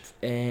 March,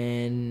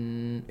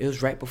 and it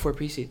was right before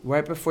preseason,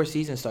 right before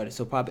season started.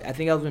 So probably I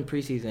think I was in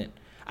preseason.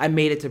 I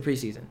made it to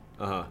preseason.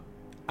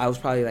 I was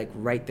probably like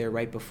right there,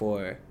 right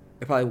before,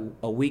 probably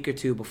a week or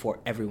two before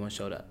everyone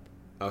showed up.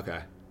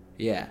 Okay.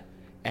 Yeah,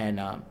 and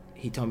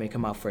he told me to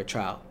come out for a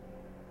trial,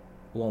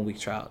 1 week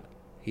trial.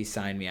 He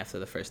signed me after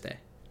the first day.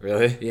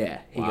 Really?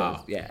 Yeah. He goes,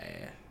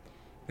 yeah.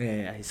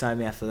 He signed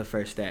me after the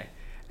first day,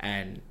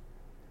 and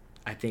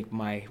I think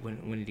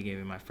when did he give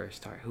me my first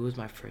start? Who was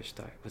my first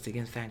start? Was it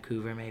against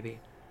Vancouver maybe?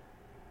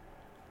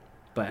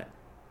 But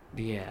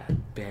yeah,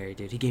 Barry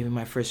did. He gave me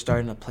my first start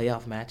in a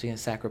playoff match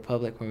against Sac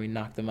Republic when we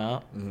knocked them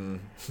out.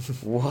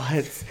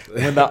 What?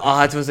 When the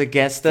odds was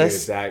against us?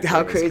 Exactly.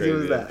 How crazy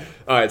was that?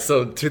 All right,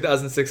 so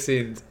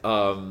 2016,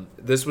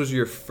 this was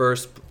your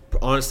first.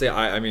 Honestly,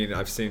 I mean,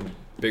 I've seen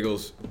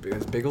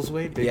Biggleswade?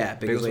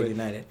 Biggleswade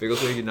United.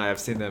 Biggleswade United, I've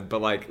seen them.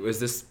 But, like, was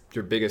this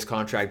your biggest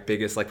contract,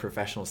 biggest, like,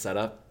 professional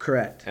setup?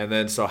 Correct. And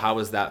then, so how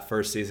was that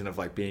first season of,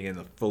 like, being in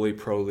the fully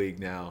pro league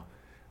now,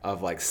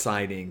 of, like,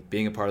 signing,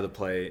 being a part of the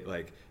play,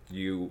 like,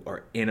 you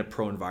are in a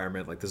pro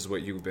environment, like, this is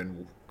what you've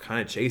been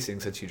kind of chasing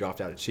since you dropped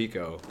out of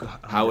Chico. 100%.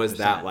 How was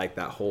that, like,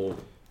 that whole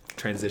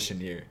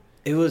transition year?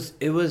 It was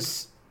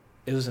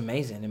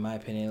amazing, in my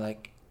opinion.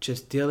 Like,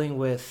 just dealing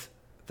with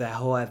that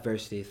whole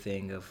adversity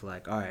thing of,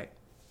 like, all right,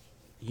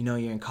 you're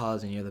in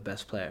college and you're the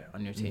best player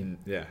on your team.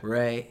 Yeah.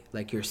 Right?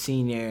 Like, you're a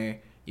senior,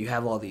 you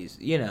have all these,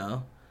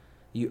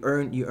 you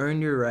earn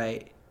your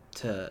right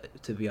to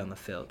be on the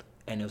field.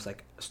 And it was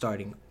like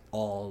starting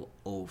all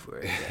over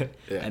again.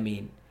 Yeah. I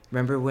mean,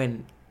 remember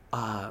when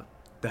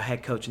the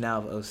head coach now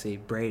of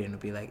OC, Braden, would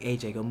be like,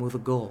 AJ, go move the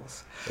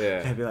goals. Yeah.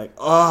 And I'd be like,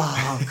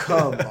 oh,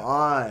 come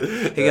on.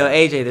 He'd go,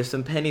 AJ, there's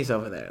some pennies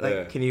over there.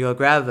 Like, can you go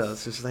grab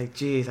those? It's like,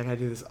 geez, I got to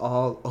do this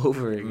all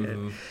over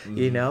again.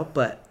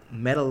 But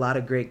met a lot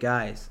of great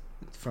guys,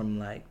 from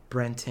like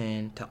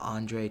Brenton to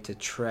Andre to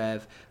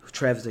Trev.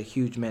 Trev's a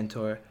huge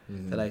mentor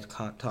that I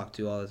talk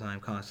to all the time,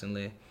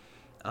 constantly.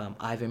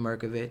 Ivan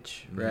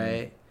Merkovich,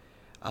 right?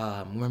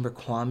 Remember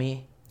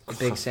Kwame?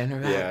 the big center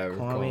back. Yeah,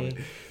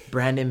 Kwame.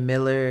 Brandon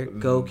Miller,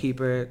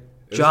 goalkeeper.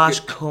 Josh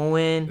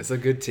Cohen. It's a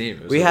good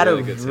team. We had a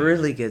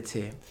really good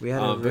team. We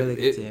had a really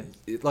good team.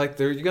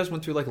 You guys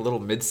went through like a little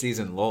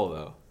mid-season lull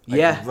though.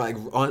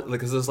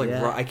 Because it was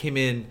I came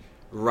in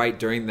right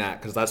during that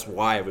because that's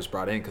why I was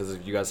brought in because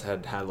you guys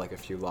had like a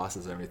few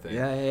losses and everything.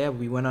 Yeah.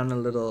 We went on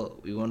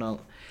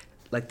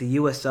like the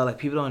USL. Like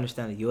people don't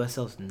understand the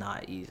USL is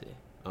not easy.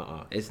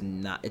 It's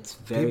not. It's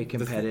very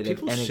competitive.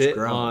 People and shit it's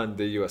grown. on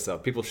the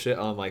USL. People shit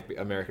on like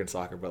American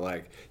soccer, but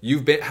like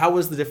how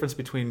was the difference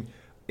between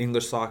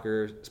English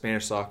soccer,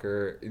 Spanish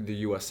soccer,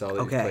 the USL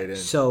that you played in?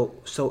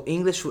 So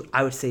English,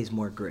 I would say, is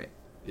more grit,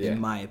 in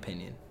my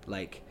opinion.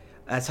 Like,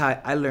 that's how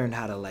I learned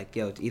how to, like,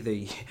 it's either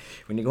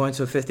when you go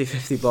into a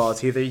 50-50 ball,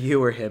 it's either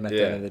you or him at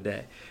the end of the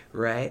day,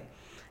 right?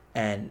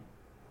 And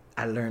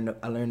I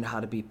learned how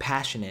to be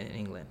passionate in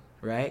England,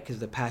 right? Because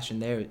the passion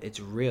there, it's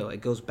real.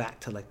 It goes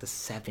back to, like, the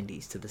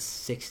 70s to the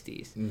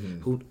 60s.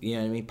 Mm-hmm. You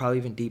know what I mean? Probably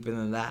even deeper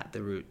than that,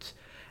 the roots.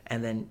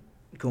 And then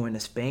going to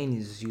Spain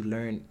is you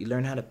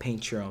learn how to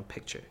paint your own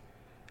picture.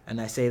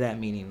 And I say that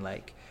meaning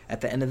like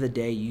at the end of the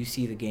day you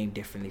see the game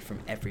differently from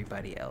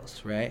everybody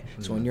else, right?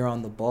 Mm-hmm. So when you're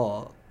on the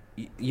ball,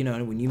 you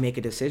know, when you make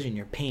a decision,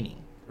 you're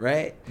painting,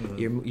 right?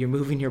 Mm-hmm. You're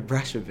moving your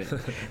brush a bit.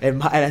 And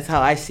that's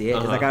how I see it.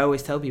 It's like I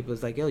always tell people,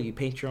 it's like, you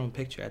paint your own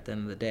picture at the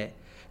end of the day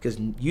because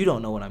you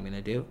don't know what I'm going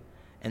to do.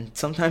 And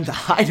sometimes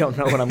I don't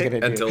know what I'm going to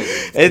do. Until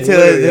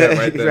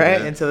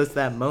it's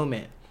that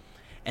moment.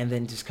 And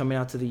then just coming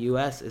out to the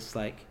U.S., it's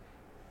like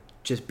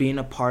just being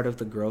a part of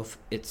the growth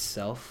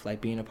itself, like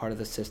being a part of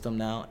the system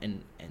now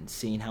and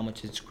seeing how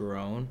much it's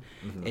grown.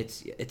 Mm-hmm.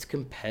 It's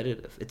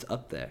competitive. It's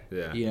up there.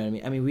 Yeah. You know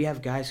what I mean? We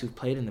have guys who've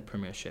played in the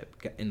Premiership,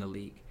 in the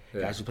league,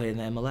 guys who played in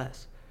the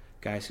MLS,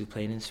 guys who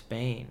played in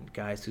Spain,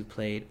 guys who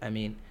played,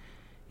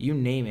 you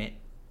name it,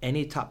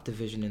 any top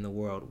division in the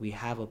world, we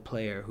have a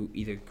player who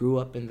either grew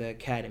up in the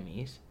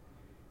academies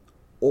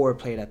or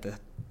played at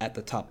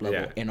the top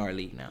level in our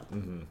league now.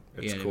 Mm-hmm.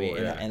 It's cool,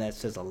 what I mean? And that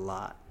says a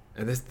lot.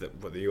 And the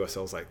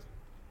USL is like,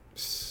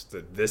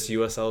 this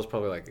USL is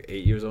probably like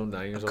 8 years old,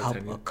 9 years old,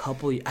 10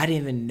 years. I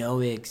didn't even know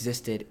it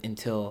existed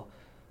until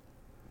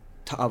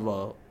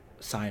Tavo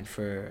signed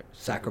for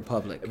Sac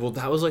Republic. Well,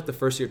 that was like the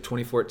first year,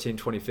 2014,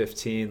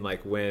 2015,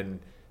 like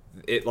when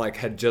it like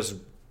had just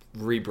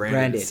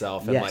rebranded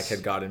itself and like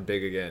had gotten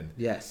big again.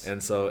 Yes. And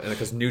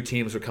because new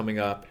teams were coming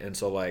up, and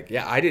so like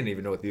I didn't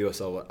even know what the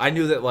USL was. I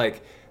knew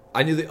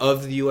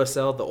of the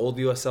USL, the old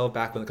USL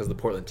back when, because the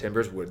Portland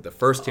Timbers the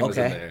first team was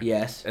in there.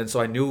 Yes. And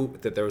so I knew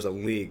that there was a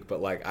league, but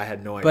like I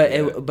had no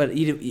idea. But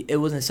it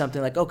wasn't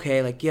something like,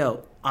 okay, like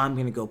I'm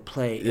gonna go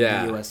play in the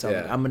USL.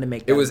 Yeah. Like, I'm gonna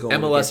make that it was goal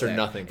MLS or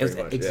nothing.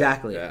 Pretty much.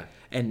 Exactly. Yeah.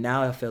 And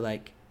now I feel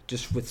like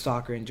just with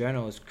soccer in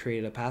general, it's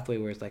created a pathway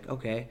where it's like,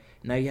 okay,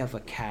 now you have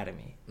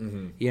academy.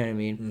 Mm-hmm. You know what I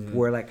mean? Mm-hmm.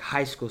 Where like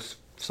high school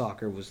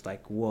soccer was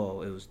like,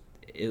 whoa,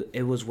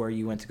 it was where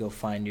you went to go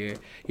find your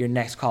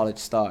next college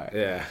star.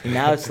 Yeah. And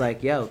now it's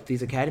like,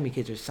 these academy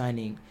kids are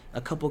signing.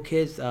 A couple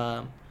kids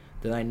that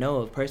I know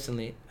of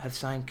personally have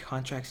signed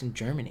contracts in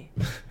Germany,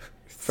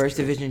 first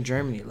division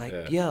Germany. Like,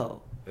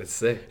 it's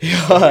sick.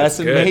 That's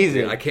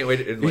amazing. I can't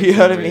wait. You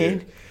know what I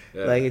mean?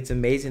 Yeah. Like, it's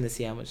amazing to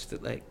see how much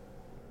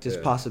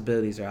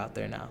possibilities are out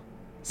there now.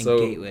 And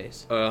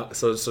gateways.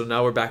 So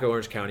now we're back at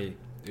Orange County.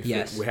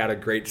 Yes. We had a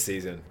great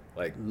season.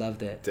 Like,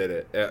 loved it. Did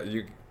it.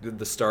 You did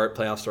the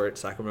playoff start at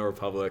Sacramento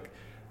Republic.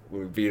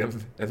 We beat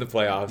them in the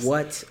playoffs.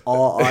 What?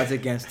 All odds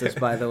against us,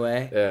 by the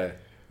way. Yeah.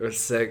 It was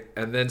sick.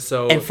 And then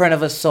in front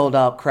of a sold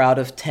out crowd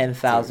of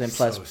 10,000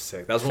 plus. So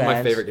sick. That was one of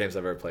my favorite games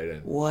I've ever played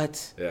in.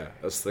 What? Yeah.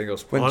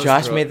 When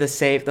Josh made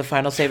the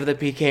final save of the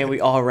PK, and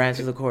we all ran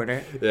to the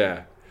corner.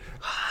 Yeah.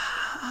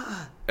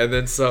 And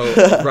then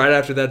right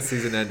after that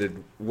season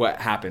ended,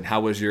 what happened?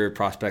 How was your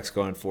prospects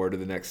going forward to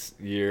the next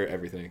year,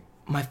 everything?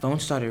 My phone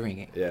started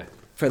ringing. Yeah.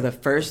 For the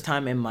first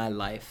time in my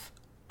life,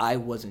 I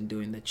wasn't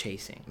doing the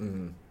chasing.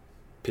 Mm-hmm.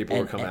 People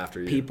were coming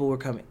after you. People were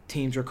coming.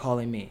 Teams were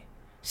calling me.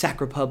 Sac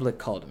Republic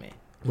called me,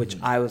 which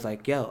I was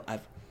like, going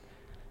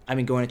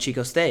to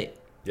Chico State.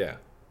 Yeah.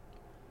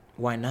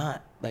 Why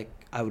not? Like,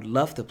 I would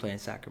love to play in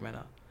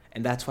Sacramento.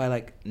 And that's why,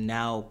 like,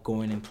 now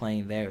going and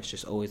playing there is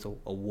just always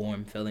a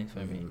warm feeling for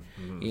me,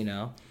 you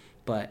know?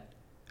 But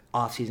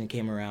off-season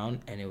came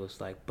around, and it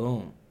was like,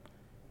 boom,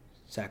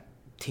 Sac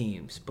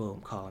teams,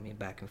 boom, calling me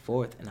back and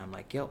forth. And I'm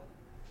like,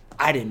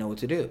 I didn't know what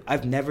to do.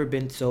 I've never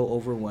been so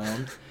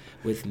overwhelmed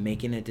with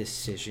making a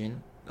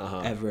decision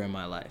ever in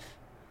my life,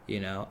 you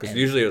know? Because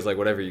usually it was like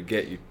whatever you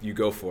get, you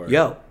go for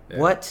it.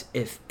 What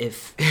if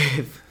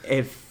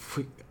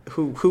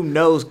who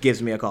knows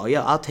gives me a call?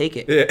 I'll take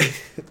it. Yeah.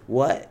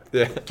 What?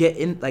 Yeah. Get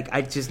in. Like,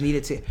 I just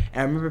needed to. And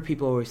I remember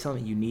people always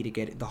telling me, you need to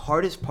get it. The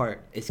hardest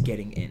part is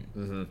getting in.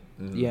 Mm-hmm.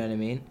 Mm-hmm. You know what I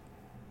mean?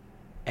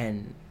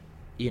 And,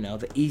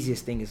 the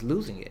easiest thing is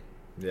losing it.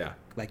 Yeah.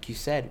 Like you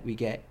said, you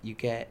get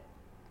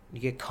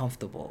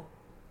comfortable.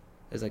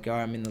 It's like,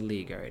 I'm in the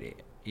league already.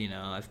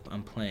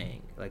 I'm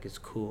playing. Like, it's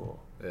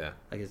cool. Yeah.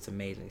 Like, it's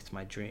amazing. It's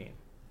my dream.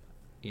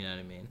 You know what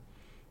I mean?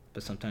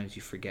 But sometimes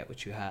you forget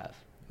what you have,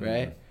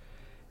 right? Mm-hmm.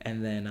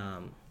 And then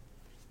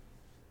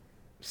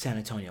San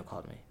Antonio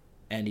called me.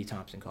 Andy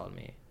Thompson called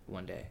me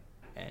one day,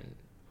 and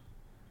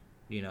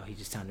you know, he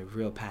just sounded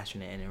real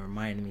passionate, and it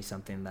reminded me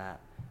something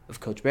of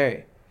Coach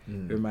Barry.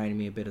 It reminded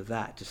me a bit of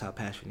that, just how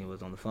passionate he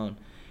was on the phone.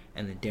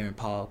 And then Darren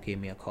Paul gave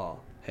me a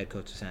call, head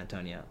coach of San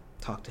Antonio,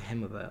 talked to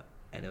him about it,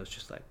 and it was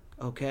just like,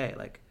 okay,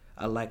 like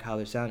I like how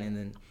they're sounding. And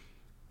then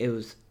it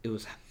was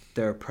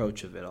their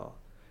approach of it all,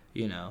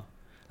 you know,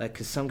 like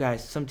because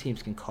some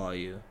teams can call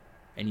you,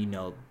 and you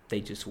know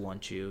they just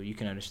want you. You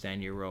can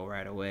understand your role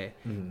right away,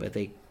 but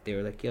they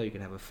were like, yo, you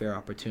can have a fair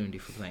opportunity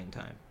for playing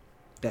time.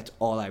 That's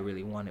all I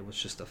really wanted, was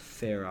just a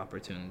fair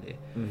opportunity.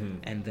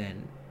 And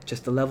then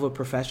just the level of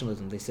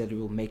professionalism. They said it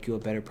will make you a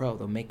better pro.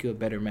 They'll make you a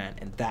better man.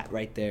 And that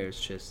right there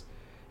is just,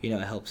 you know,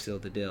 it helps seal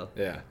the deal.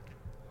 Yeah.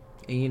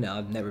 And, you know,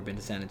 I've never been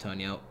to San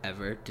Antonio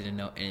ever. Didn't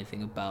know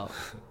anything about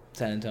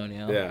San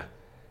Antonio. Yeah.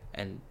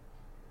 And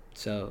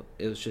so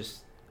it was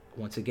just,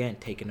 once again,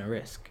 taking a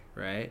risk,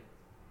 right?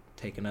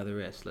 Take another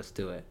risk. Let's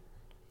do it.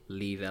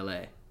 Leave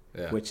LA.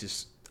 Yeah. Which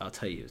is, I'll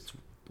tell you, it's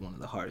one of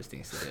the hardest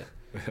things to do.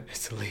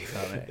 Is to leave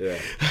LA. Yeah.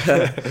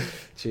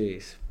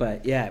 Jeez.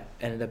 But yeah,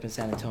 ended up in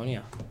San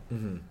Antonio.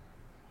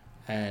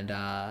 And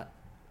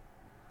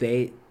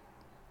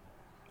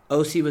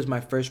OC was my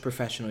first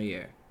professional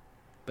year,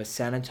 but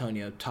San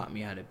Antonio taught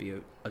me how to be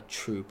a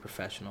true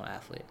professional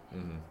athlete.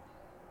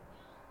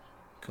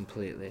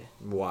 Completely.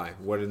 Why?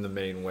 What was the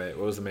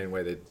main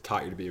way they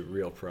taught you to be a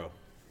real pro?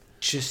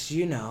 Just,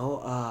 you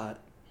know,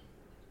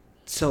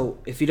 so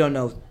if you don't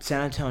know,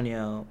 San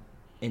Antonio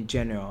in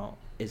general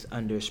is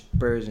under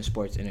Spurs and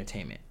Sports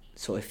Entertainment.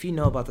 So if you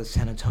know about the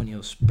San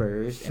Antonio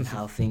Spurs and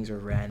how things are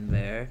ran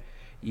there,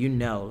 you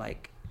know,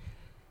 like,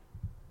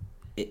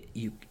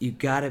 you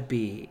gotta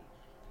be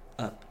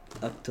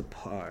up to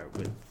par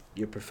with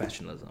your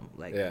professionalism.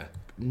 Like,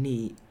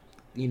 neat,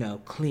 you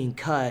know, clean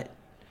cut,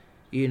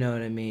 you know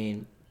what I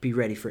mean? Be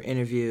ready for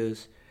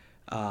interviews.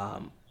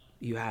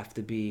 You have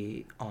to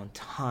be on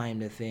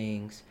time to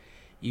things.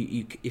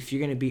 If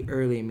you're gonna be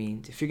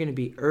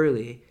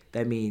early,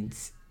 that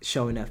means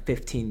showing up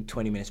 15,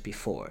 20 minutes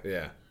before.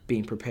 Yeah.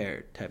 Being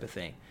prepared type of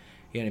thing.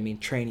 You know what I mean?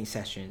 Training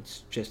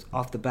sessions, just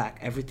off the back.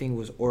 Everything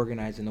was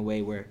organized in a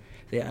way where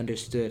they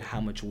understood how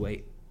much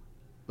weight,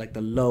 like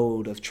the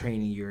load of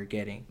training you were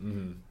getting.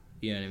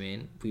 You know what I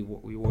mean? We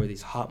wore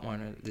these heart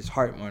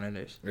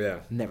monitors. Yeah.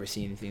 Never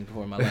seen anything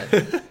before in my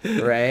life.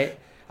 Right?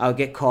 I'll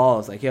get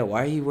calls like, yo,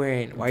 why are you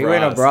wearing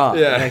a bra?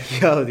 Yeah.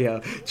 Like, yo,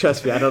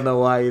 trust me, I don't know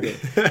why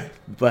either.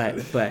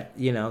 but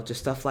you know, just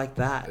stuff like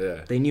that.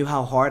 Yeah. They knew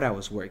how hard I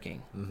was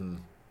working.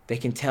 They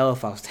can tell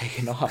if I was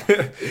taking off. You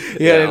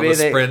know what I mean?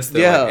 The sprints,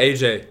 they're like,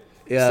 AJ,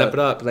 step it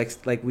up.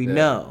 Like we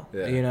know.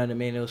 Yeah. You know what I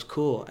mean? It was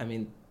cool. I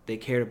mean, they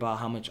cared about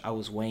how much I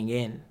was weighing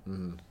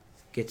in.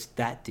 Gets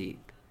that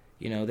deep.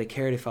 You know, they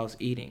cared if I was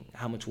eating,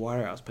 how much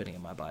water I was putting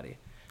in my body.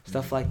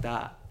 Stuff like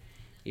that.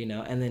 You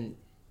know, and then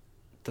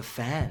the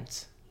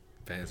fans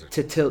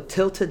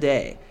till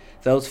today,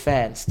 those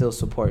fans still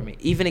support me.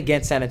 Even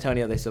against San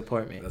Antonio, they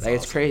support me. That's awesome.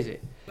 It's crazy.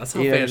 That's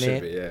how fans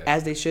should be, yeah.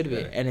 As they should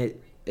be. And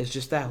it's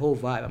just that whole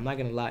vibe. I'm not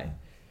going to lie.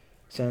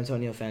 San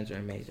Antonio fans are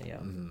amazing, yo.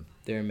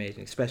 They're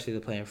amazing, especially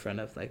to play in front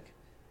of. Like,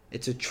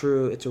 it's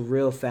a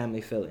real family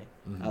feeling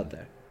out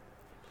there.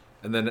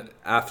 And then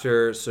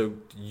so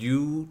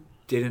you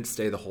didn't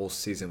stay the whole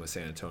season with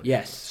San Antonio.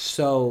 Yes.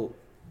 So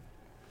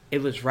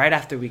it was right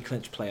after we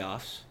clinched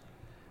playoffs.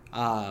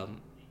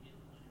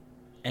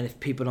 And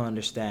if people don't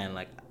understand,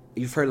 like,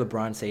 you've heard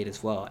LeBron say it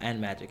as well, and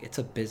Magic, it's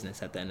a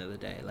business at the end of the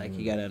day. Like,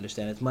 you got to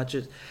understand, as much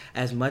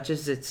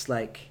as it's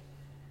like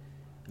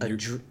a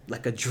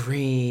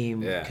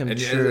dream come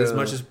true. As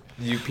much as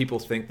people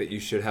think that you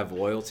should have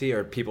loyalty,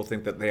 or people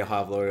think that they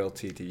have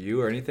loyalty to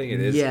you or anything,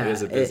 it is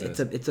a business.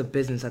 It's a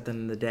business at the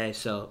end of the day.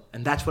 So,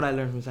 and that's what I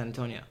learned from San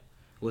Antonio,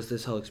 was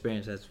this whole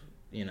experience. That's,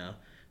 you know,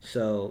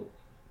 so,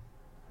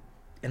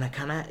 and I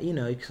kind of, you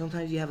know,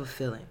 sometimes you have a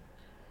feeling,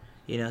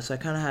 you know, so I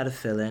kind of had a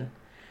feeling.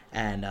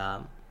 And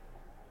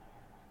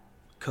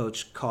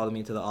coach called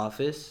me to the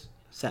office,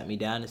 sat me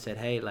down and said,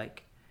 hey,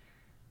 like,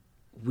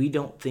 we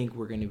don't think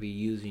we're going to be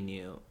using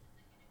you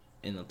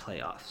in the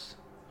playoffs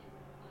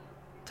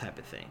type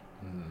of thing.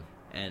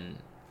 And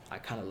I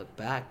kind of looked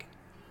back,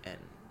 and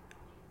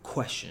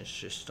questions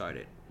just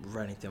started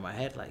running through my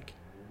head, like,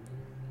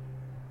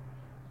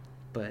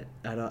 but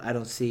I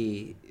don't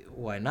see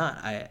why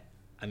not. I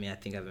mean, I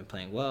think I've been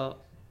playing well,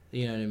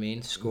 you know what I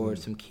mean? Scored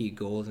some key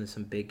goals in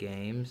some big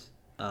games.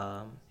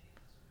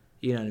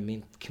 You know what I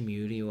mean?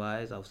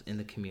 Community-wise, I was in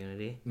the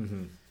community.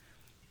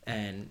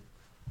 And,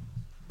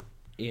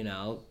 you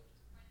know,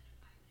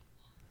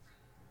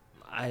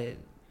 I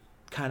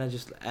kind of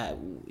just,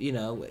 you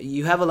know,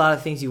 you have a lot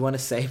of things you want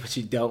to say, but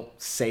you don't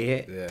say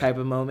it type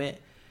of moment.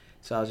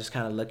 So I was just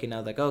kind of looking, I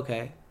was like,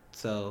 okay,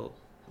 so,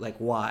 like,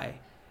 why?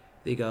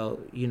 They go,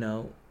 you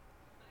know,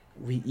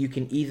 you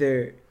can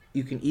either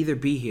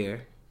be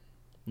here,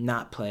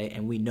 not play,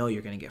 and we know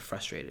you're going to get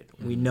frustrated.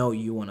 We know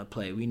you want to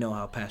play. We know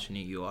how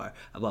passionate you are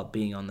about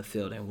being on the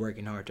field and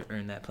working hard to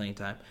earn that playing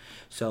time.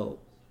 So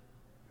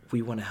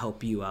we want to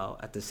help you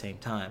out at the same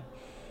time.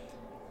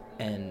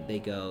 And they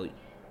go,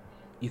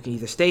 you can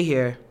either stay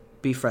here,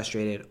 be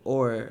frustrated,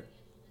 or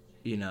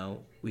you know,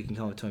 we can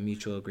come up to a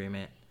mutual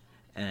agreement,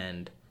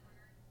 and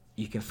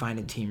you can find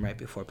a team right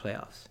before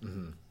playoffs.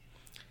 Mm-hmm.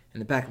 In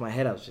the back of my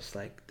head, I was just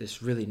like,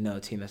 there's really no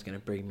team that's going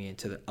to bring me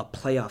into a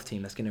playoff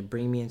team that's going to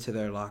bring me into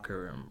their locker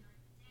room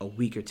a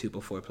week or two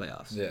before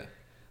playoffs. Yeah.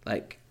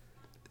 Like,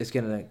 it's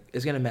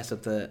gonna mess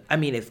up the. I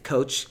mean, if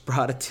coach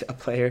brought a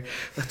player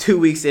 2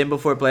 weeks in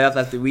before playoffs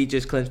after we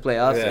just clinched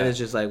playoffs, and it's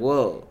just like,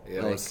 whoa.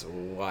 Yeah, like,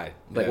 why?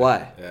 Like,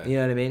 why? Yeah. You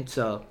know what I mean?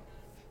 So,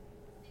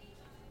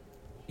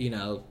 you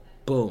know,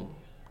 boom.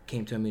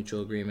 Came to a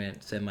mutual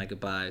agreement, said my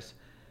goodbyes.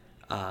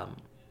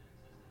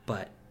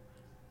 But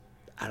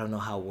I don't know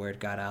how word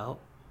got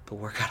out, but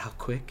word got out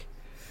quick.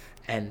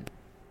 And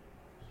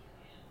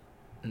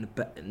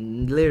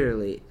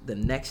literally the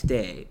next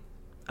day,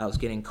 I was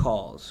getting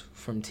calls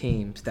from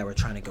teams that were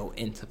trying to go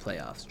into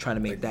playoffs, trying to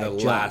make like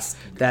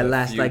that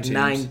last like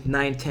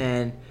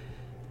 9-10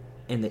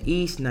 in the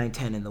East,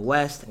 9-10 in the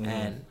West,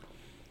 and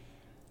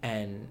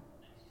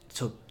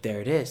so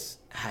there it is.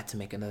 I had to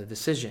make another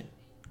decision.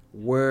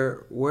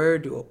 Where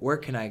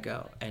can I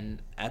go?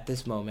 And at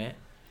this moment,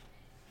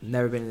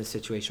 never been in this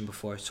situation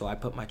before, so I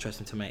put my trust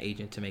into my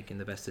agent to making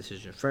the best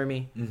decision for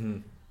me. Mm-hmm.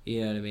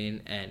 You know what I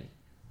mean? And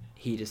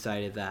he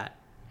decided that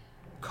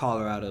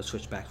Colorado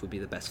switchbacks would be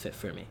the best fit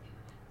for me,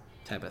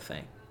 type of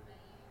thing.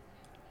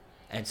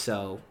 And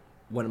so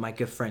one of my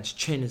good friends,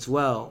 Chin, as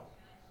well,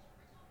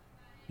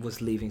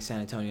 was leaving San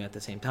Antonio at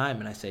the same time,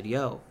 and I said,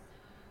 yo,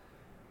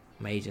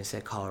 my agent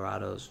said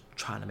Colorado's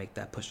trying to make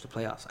that push to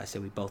playoffs. I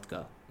said we both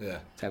go. Yeah.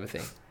 Type of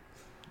thing.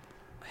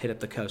 Hit up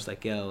the coach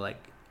like, yo,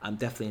 like, I'm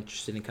definitely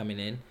interested in coming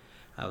in.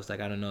 I was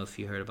like, I don't know if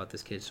you heard about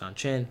this kid, Sean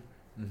Chin.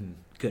 Mm-hmm.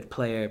 Good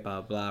player,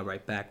 blah, blah,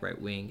 right back,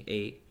 right wing,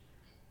 8.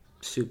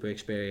 Super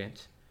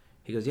experienced.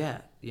 He goes, yeah,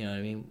 you know what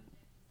I mean?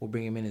 We'll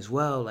bring him in as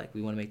well. Like,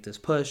 we want to make this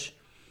push.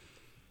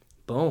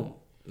 Boom.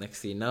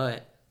 Next thing you know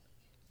it,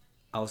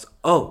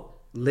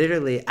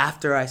 literally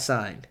after I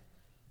signed,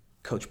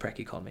 Coach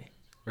Preki called me.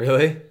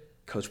 Really?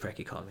 Coach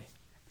Preki called me.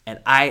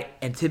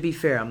 And to be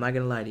fair, I'm not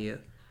going to lie to you,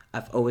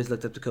 I've always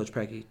looked up to Coach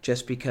Preki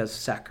just because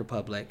Sac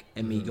Republic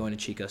and me going to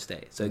Chico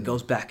State. So it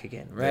goes back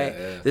again, right?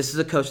 Yeah. This is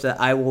a coach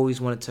that I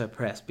always wanted to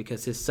impress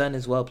because his son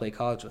as well played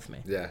college with me.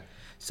 Yeah.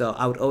 So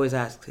I would always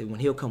ask him when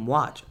he'll come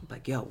watch, I'm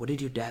like, yo, what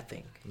did your dad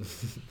think?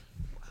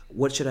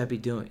 What should I be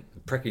doing?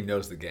 Preki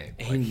knows the game.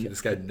 This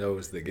guy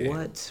knows the game.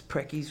 What?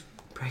 Preki,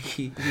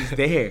 he's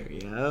there,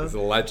 you know? He's a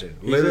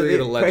legend. Literally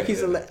a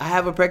legend. I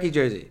have a Preki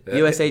jersey,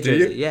 USA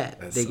jersey. Yeah,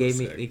 they gave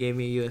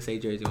me a USA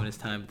jersey when it's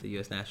time with the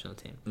U.S. national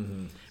team.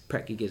 Mm-hmm.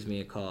 Preki gives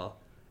me a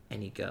call,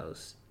 and he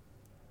goes,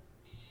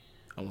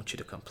 I want you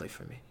to come play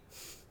for me.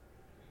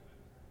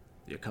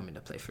 You're coming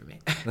to play for me.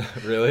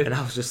 Really? And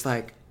I was just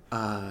like,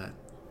 I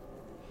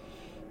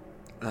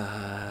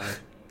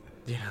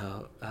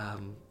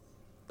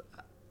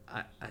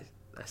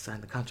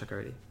signed the contract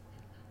already.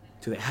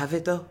 Do they have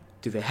it, though?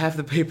 Do they have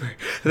the paper?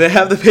 Do they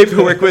have the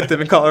paperwork with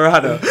them in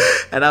Colorado?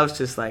 And I was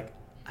just like,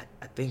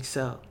 I think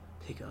so.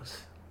 He goes,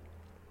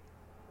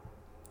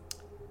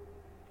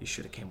 you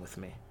should have came with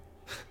me.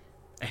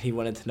 And he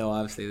wanted to know,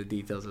 obviously, the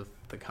details of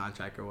the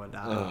contract or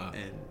whatnot.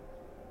 And,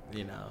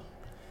 you know,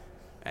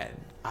 and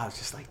I was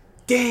just like,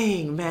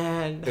 dang,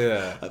 man.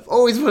 Yeah. I've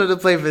always wanted to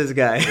play for this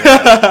guy.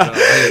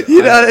 Yeah.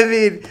 You know what I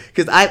mean?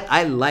 Because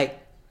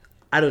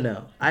I don't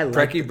know.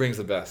 Preki brings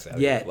the best out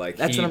of you. Like,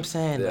 that's what I'm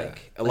saying. Yeah.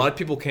 A lot of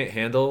people can't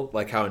handle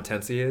like how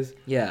intense he is.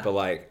 Yeah. But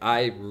like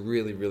I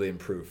really, really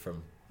improved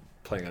from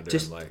playing under him.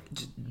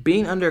 Just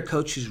being under a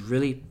coach who's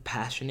really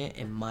passionate,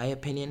 in my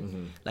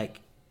opinion,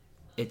 like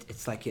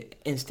it's like an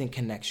instant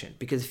connection.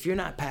 Because if you're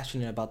not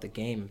passionate about the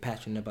game and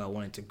passionate about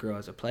wanting to grow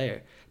as a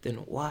player, then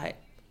why?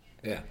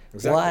 Yeah.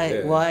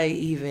 Exactly. Why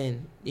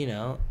even, you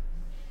know?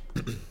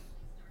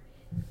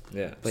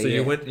 Yeah. But so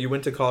you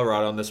went to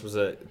Colorado, and this was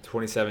a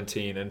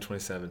 2017 and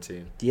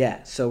 2017.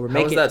 Yeah. So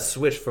how was that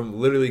switch from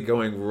literally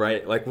going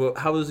right? Like,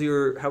 how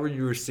were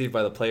you received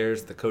by the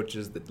players, the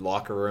coaches, the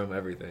locker room,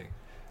 everything?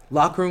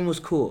 Locker room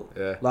was cool.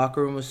 Yeah.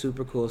 Locker room was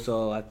super cool.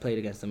 So I played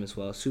against them as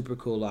well. Super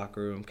cool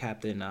locker room.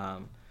 Captain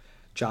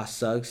Josh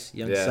Suggs,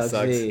 young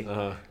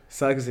Suggsy.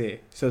 Suggsy.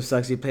 So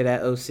Suggsy played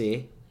at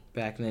OC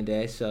back in the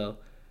day. So,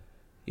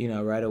 you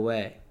know, right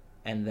away,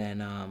 and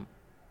then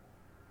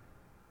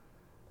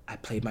I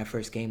played my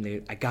first game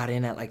there. I got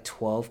in at like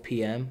 12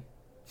 p.m.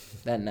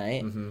 that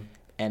night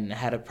and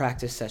had a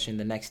practice session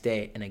the next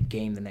day and a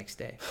game the next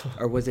day.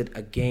 Or was it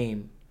a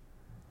game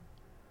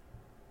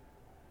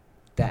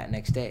that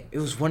next day? It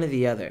was one or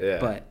the other. Yeah,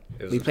 but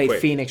we played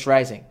quick. Phoenix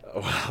Rising.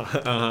 Oh,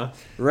 wow.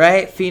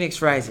 Right?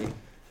 Phoenix Rising.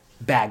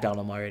 Bagged on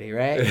them already,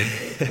 right?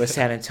 With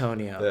San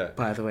Antonio. Yeah.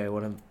 By the way,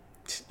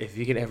 if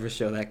you can ever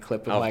show that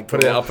clip of my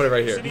goal. I'll put it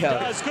right here. He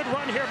does. Good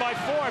run here by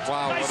Forbes.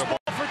 Wow, nice ball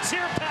for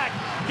Tierpak.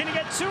 Can he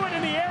get to it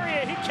in the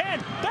area? He can.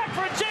 Back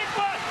for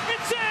Jigba.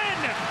 It's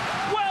in.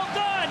 Well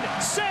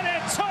done. San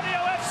Antonio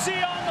FC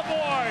on the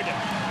board.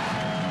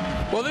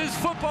 Well, this is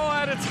football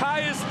at its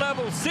highest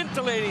level.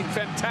 Scintillating,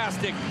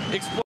 fantastic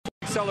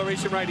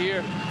acceleration right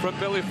here from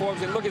Billy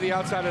Forbes. And look at the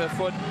outside of the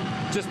foot.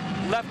 Just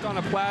left on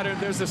a platter.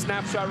 There's a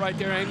snapshot right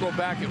there, and go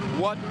back, and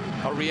what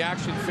a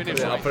reaction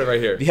finish. I'll put it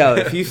right here. Yo,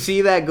 if you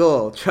see that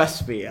goal,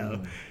 trust me,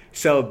 yo.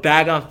 So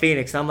bag on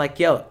Phoenix. I'm like,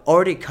 yo,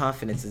 already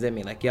confidence is in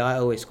me. Like, yo, I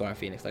always score on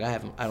Phoenix. Like, I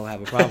don't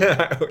have a problem.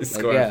 I always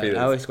score on Phoenix.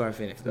 I always score on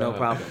Phoenix. No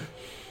problem.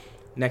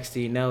 Next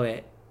thing you know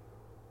it,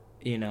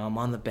 I'm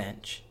on the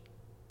bench.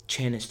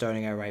 Chin is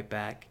starting at right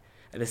back.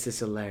 And this is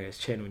hilarious.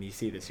 Chin, when you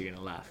see this, you're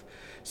gonna laugh.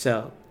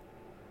 So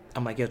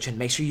I'm like, yo, Chin,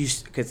 make sure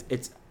because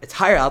it's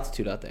higher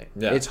altitude out there.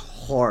 Yeah. It's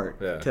hard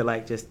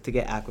to just to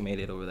get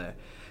acclimated over there.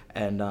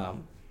 And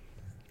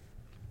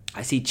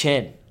I see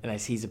Chin, and I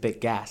see he's a bit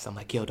gassed. I'm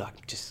like, yo, doc,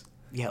 just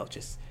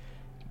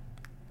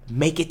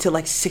make it to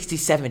like 60,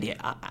 70.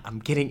 I'm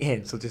getting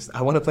in, so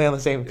I want to play on the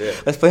same. Yeah.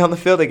 Let's play on the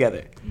field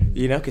together,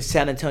 because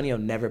San Antonio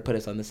never put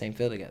us on the same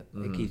field together.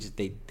 Like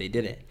they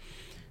didn't.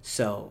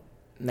 So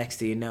next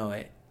thing you know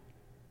it,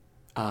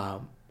 I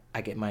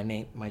get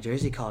my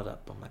jersey called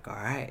up. I'm like, all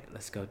right,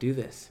 let's go do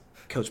this.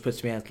 Coach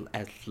puts me as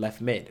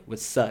left mid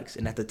with Suggs,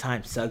 and at the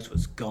time Suggs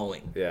was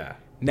going. Yeah.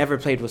 Never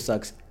played with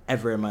Suggs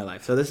ever in my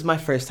life, so this is my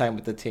first time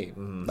with the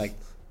team. Like,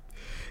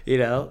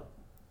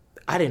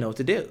 I didn't know what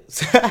to do.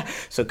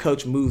 So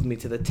coach moved me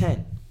to the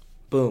 10.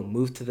 Boom,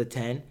 moved to the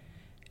 10.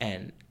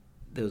 And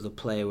there was a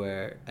play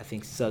where I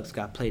think Suggs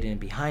got played in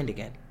behind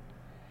again.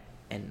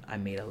 And I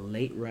made a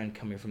late run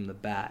coming from the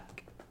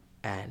back.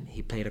 And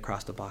he played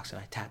across the box,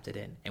 and I tapped it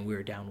in. And we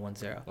were down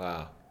 1-0.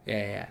 Wow.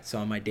 Yeah. So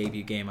on my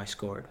debut game, I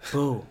scored.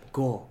 Boom,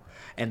 goal.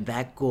 And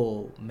that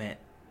goal meant,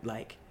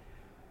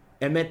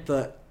 it meant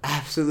the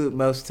absolute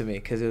most to me.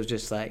 Because it was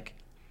just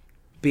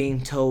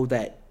being told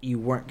that you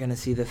weren't going to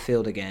see the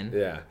field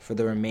again for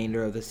the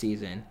remainder of the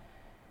season,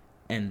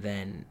 and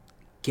then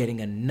getting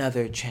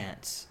another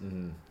chance.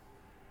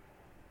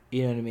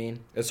 You know what I mean?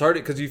 It's hard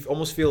because you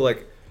almost feel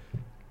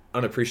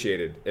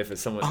unappreciated if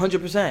it's someone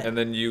 100%. And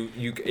then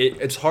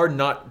it's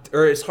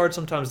hard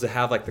sometimes to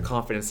have the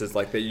confidence is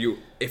that you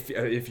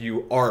if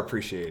you are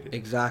appreciated.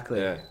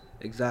 Exactly. Yeah.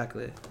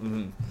 Exactly.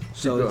 Mm-hmm.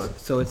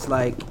 So it's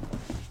like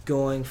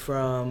going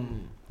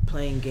from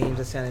playing games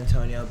at San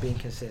Antonio, being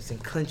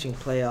consistent, clinching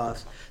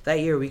playoffs. That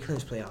year we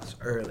clinched playoffs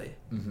early.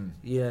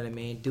 You know what I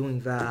mean?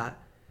 Doing that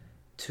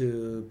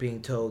to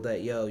being told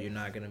that, yo,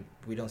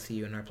 we don't see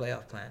you in our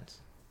playoff plans.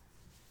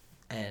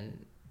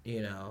 And,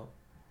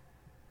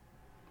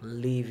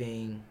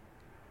 leaving,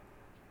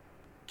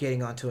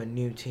 getting onto a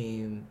new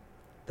team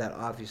that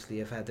obviously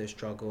have had their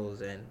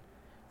struggles, and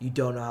you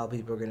don't know how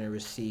people are going to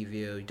receive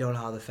you. You don't know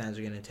how the fans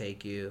are going to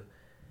take you.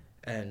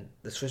 And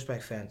the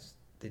Switchback fans,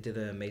 they did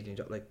an amazing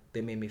job.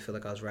 They made me feel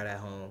like I was right at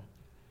home.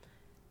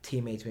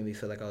 Teammates made me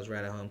feel like I was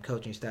right at home.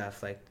 Coaching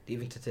staff,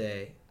 even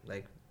today,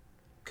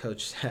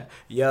 Coach,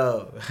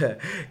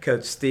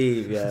 Coach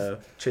Steve,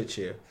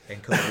 Chichu,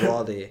 and Coach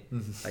Waldy.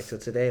 So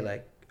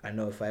today, I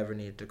know if I ever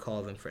needed to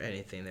call them for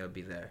anything, they would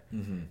be there.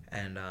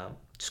 And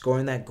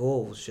scoring that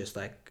goal was just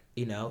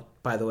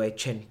by the way,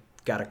 Chin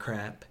got a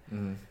cramp.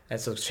 And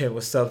so Chin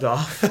was subbed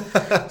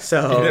off.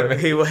 So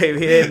he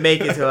didn't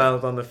make it till I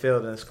was on the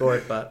field and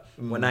scored. But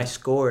when I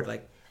scored,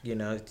 you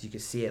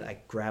could see it, I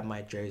grabbed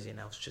my jersey and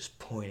I was just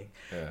pointing.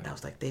 And I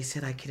was like, they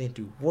said I couldn't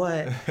do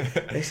what?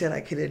 They said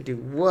I couldn't do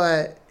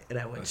what? And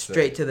I went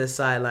straight to the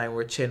sideline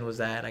where Chin was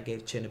at. I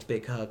gave Chin a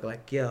big hug,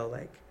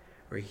 yo,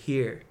 we're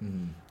here.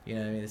 You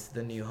know what I mean? This is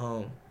the new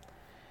home.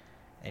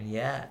 And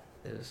it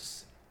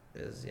was.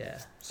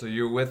 So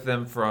you were with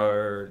them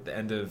for the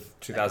end of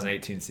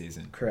 2018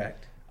 season.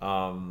 Correct.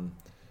 And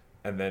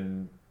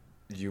then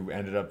you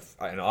ended up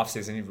in off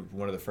season. You were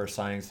one of the first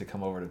signings to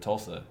come over to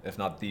Tulsa, if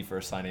not the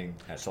first signing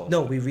at Tulsa.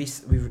 No,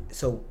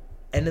 so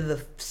end of the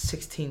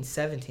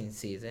 16-17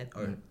 season,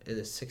 or is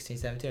it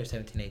 16-17 or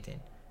 17-18?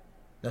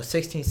 No,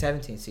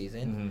 16-17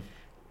 season,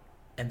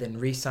 and then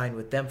re-signed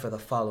with them for the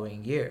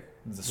following year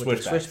with the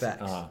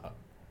Switchbacks.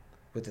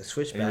 With the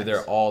Switchbacks. And you were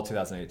there all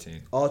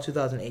 2018. All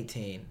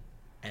 2018,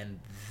 and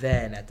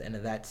then at the end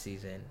of that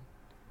season,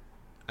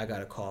 I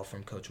got a call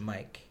from Coach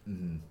Mike,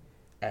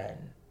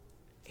 and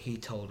he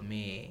told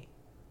me,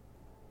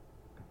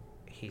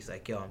 he's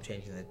like, yo, I'm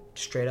changing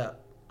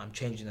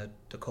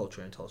the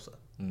culture in Tulsa.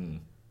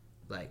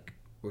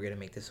 We're going to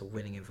make this a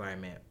winning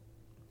environment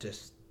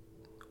just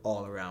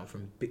all around,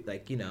 from,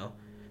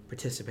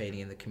 participating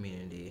in the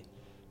community,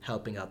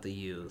 helping out the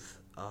youth,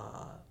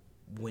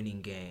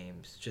 winning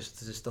games,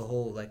 just the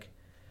whole,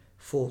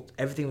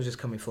 everything was just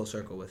coming full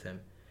circle with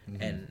him.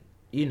 And,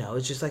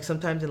 it's just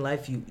sometimes in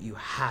life you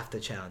have to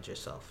challenge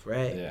yourself,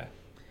 right? Yeah.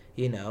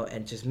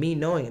 And just me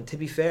knowing, and to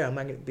be fair, I'm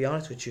not going to be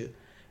honest with you.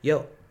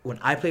 Yo, when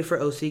I played for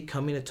OC,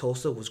 coming to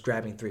Tulsa was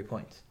grabbing 3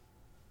 points.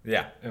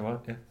 Yeah. Yeah.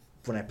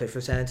 When I played for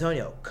San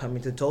Antonio,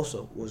 coming to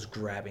Tulsa was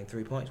grabbing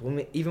 3 points.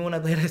 Even when I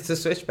played as the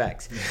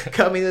Switchbacks,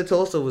 coming to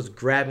Tulsa was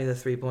grabbing the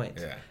 3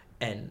 points. Yeah.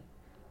 And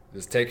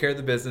just take care of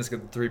the business,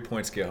 get the 3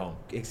 points, get home.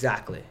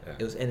 Exactly. Yeah.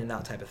 It was in and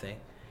out type of thing.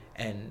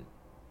 And,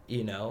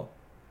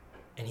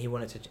 and he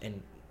wanted to,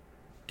 and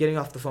getting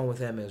off the phone with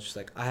him, it was just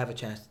I have a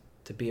chance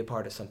to be a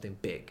part of something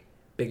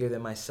bigger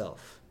than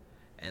myself.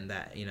 And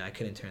that, I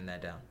couldn't turn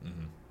that down.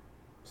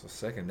 So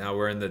second. Now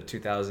we're in the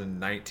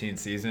 2019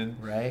 season.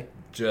 Right.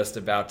 Just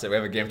about to. We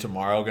have a game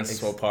tomorrow against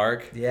Swope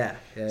Park. Yeah.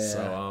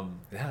 So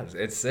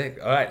it's sick.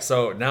 All right.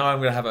 So now I'm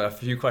gonna have a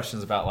few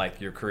questions about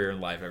like your career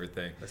and life,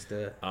 everything. Let's do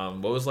it.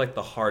 What was like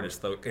the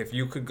hardest though? If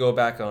you could go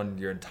back on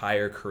your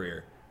entire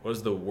career, what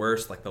was the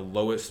worst, like the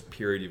lowest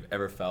period you've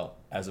ever felt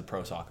as a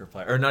pro soccer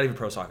player, or not even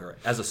pro soccer,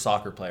 as a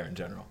soccer player in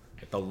general?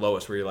 Like the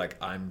lowest, where you're like,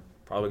 I'm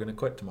probably gonna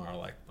quit tomorrow.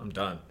 Like I'm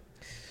done.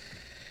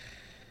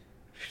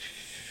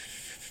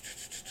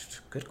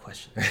 Good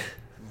question.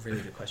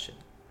 Really good question.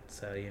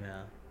 So,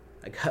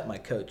 I got my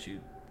coach who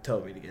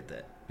told me to get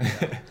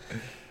that.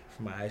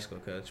 From my high school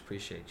coach.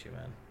 Appreciate you,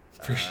 man.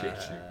 Appreciate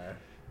you.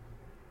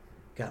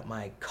 Got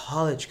my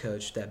college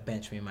coach that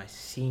benched me my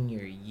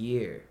senior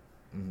year.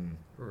 Mm-hmm.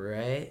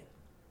 Right?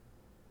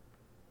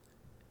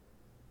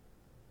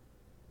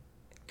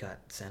 Got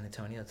San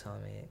Antonio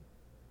telling me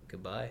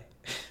goodbye.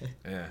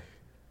 Yeah.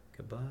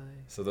 Goodbye.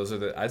 So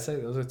I'd say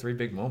those are three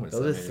big moments.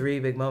 Those are three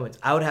big moments.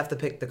 I would have to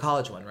pick the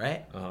college one,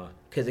 right? Uh-huh.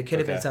 Because it could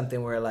have been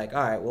something where like,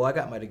 all right, well, I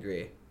got my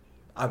degree.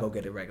 I'll go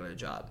get a regular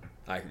job.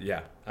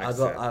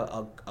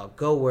 I'll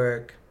go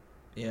work.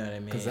 You know what I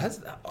mean?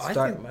 Because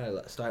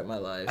start my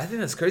life. I think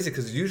that's crazy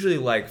because usually,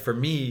 like for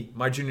me,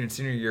 my junior and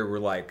senior year were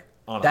like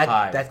on a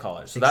high of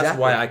college, so that's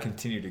why I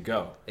continue to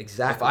go.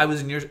 Exactly. If I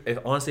was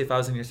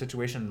in your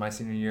situation, my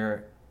senior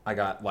year, I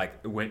got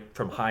it went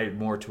from high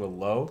more to a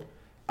low.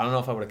 I don't know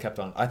if I would have kept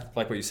on.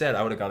 Like what you said,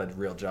 I would have got a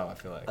real job. I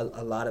feel like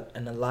a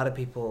lot of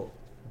people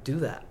do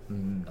that.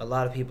 Mm-hmm. A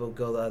lot of people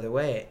go the other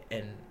way,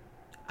 and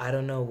I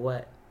don't know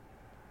what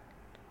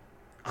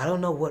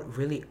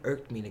really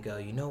irked me to go.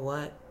 You know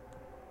what?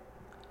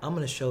 I'm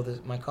gonna show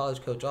my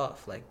college coach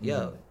off. Like,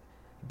 yo,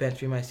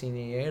 bench me my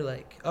senior year.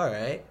 Like, all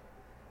right,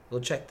 well,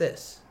 check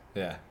this.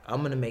 Yeah.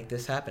 I'm gonna make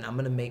this happen. I'm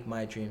gonna make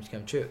my dreams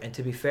come true. And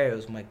to be fair, it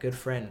was my good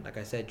friend, like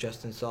I said,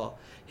 Justin Saul.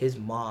 His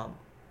mom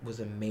was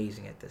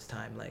amazing at this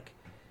time. Like,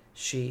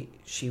 she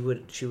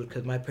would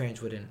because my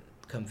parents wouldn't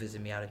come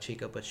visit me out in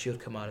Chico, but she would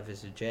come out and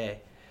visit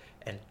Jay,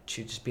 and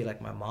she'd just be like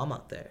my mom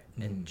out there,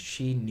 and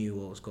she knew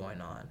what was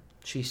going on.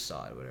 She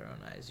saw it with her own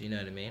eyes. You know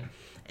what I mean?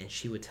 And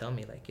she would tell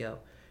me like, yo,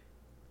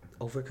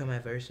 overcome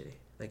adversity.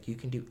 Like, you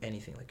can do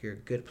anything. Like, you're a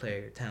good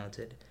player. You're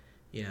talented.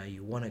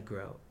 You want to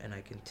grow, and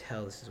I can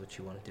tell this is what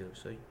you want to do.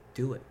 So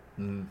do it.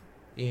 Mm.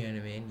 You know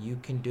what I mean? You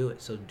can do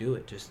it. So do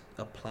it. Just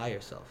apply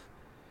yourself.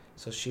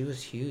 So she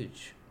was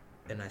huge,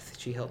 and I think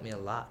she helped me a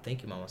lot.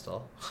 Thank you, Mama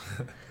Saul.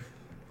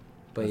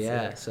 But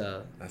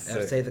so I'd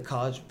say the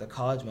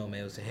college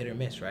moment, it was a hit or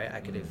miss, right? I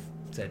could have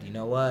said, you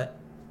know what?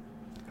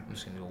 I'm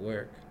just gonna go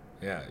work.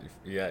 Yeah,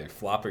 you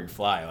flop or you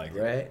fly, like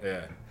right.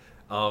 Yeah.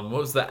 What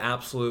was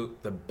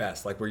the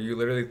best? Like, where you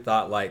literally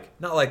thought, like,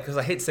 not like, because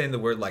I hate saying the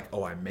word like,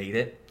 oh, I made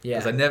it. Yeah.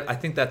 Because I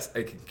think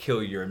it can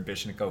kill your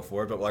ambition to go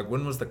forward. But like,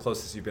 when was the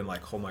closest you've been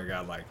like, oh my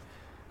god, like,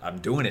 I'm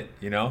doing it.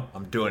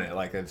 I'm doing it.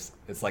 Like it's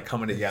like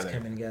coming together. It's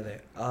coming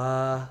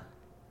together.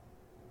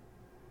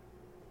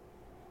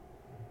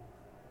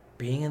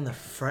 Being in the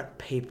front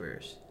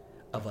papers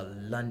of a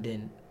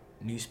London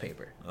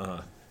newspaper.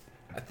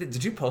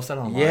 Did you post that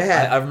online?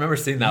 Yeah. I remember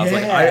seeing that. I was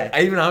like,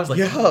 I was like,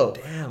 yo,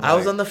 damn. I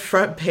was on the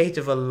front page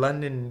of a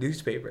London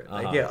newspaper.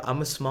 Like, yo,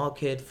 I'm a small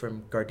kid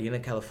from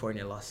Gardena,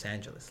 California, Los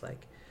Angeles,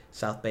 like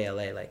South Bay,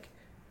 LA, like,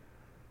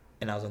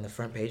 and I was on the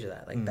front page of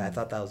that. Like, I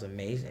thought that was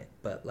amazing.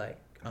 But like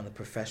on the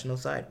professional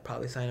side,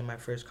 probably signing my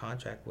first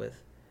contract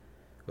with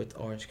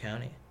Orange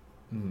County.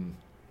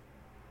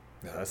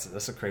 Yeah,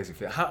 that's a crazy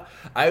feeling.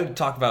 I would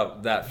talk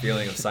about that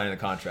feeling of signing a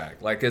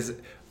contract. Like,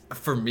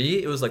 for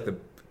me, it was like the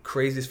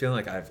craziest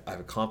feeling. Like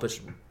I've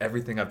accomplished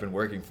everything I've been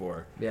working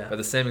for. Yeah. But at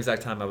the same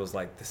exact time, I was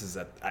like,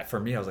 for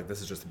me, I was like,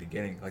 this is just the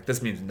beginning. Like,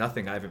 this means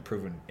nothing. I haven't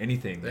proven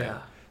anything yet.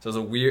 Yeah. So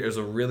it was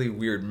a really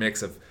weird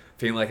mix of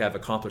feeling like I've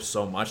accomplished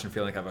so much and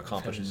feeling like I've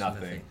accomplished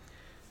nothing.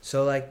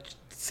 So like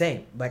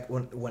same. Like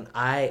when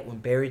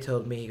Barry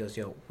told me, he goes,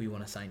 yo, we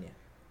want to sign you.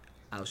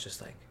 I was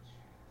just like,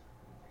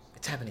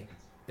 it's happening.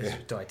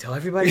 Do I tell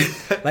everybody?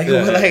 Like, do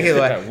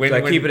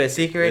I keep it a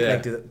secret?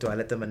 Yeah. Like, do I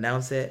let them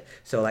announce it?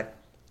 So like,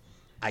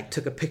 I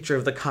took a picture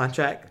of the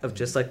contract of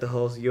just like the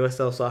whole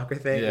USL soccer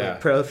thing, like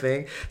pro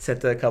thing,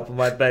 sent to a couple of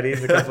my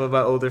buddies, a couple of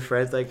my older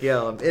friends, like,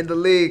 yo, I'm in the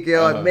league,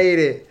 yo, I made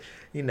it.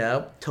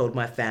 Told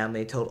my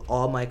family, told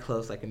all my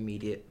close, like,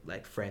 immediate,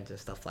 like, friends and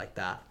stuff like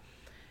that.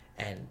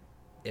 And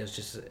it was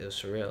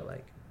surreal.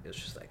 Like, it was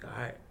just like, all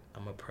right,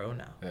 I'm a pro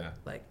now. Yeah.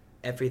 Like,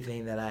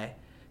 everything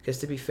because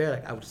to be fair,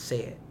 like, I would say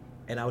it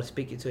and I would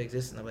speak it to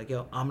existence. I'm like,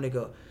 yo, I'm going to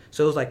go.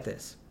 So it was like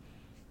this.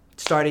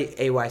 Started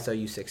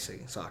AYSO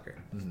U16 soccer.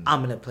 I'm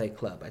going to play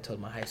club. I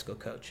told my high school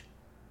coach.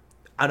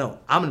 I'm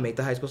going to make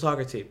the high school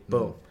soccer team.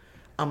 Boom.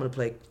 I'm going to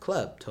play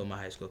club. Told my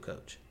high school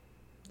coach.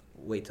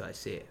 Wait till I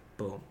see it.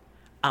 Boom.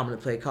 I'm going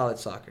to play college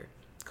soccer.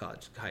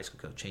 High school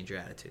coach, change your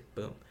attitude.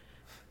 Boom.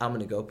 I'm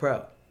going to go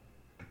pro.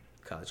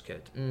 College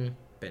coach.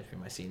 Bench me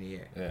my senior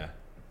year. Yeah.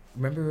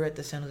 Remember we were at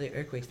the San Jose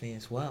Earthquakes thing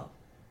as well.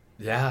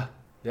 Yeah.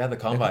 Yeah, the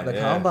combine. The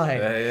combine.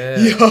 Yeah.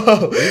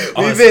 Yo,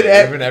 we've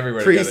been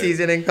everywhere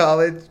preseason together. In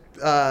college,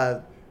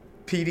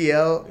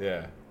 PDL.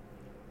 Yeah.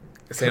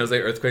 San Jose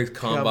Earthquakes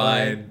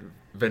combine.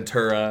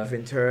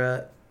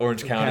 Ventura,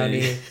 Orange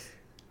County.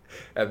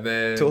 And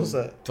then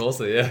Tulsa,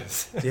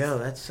 yes. Yo,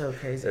 that's so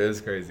crazy. It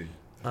is crazy.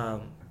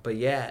 But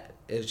yeah,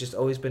 it's just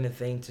always been a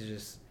thing to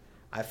just.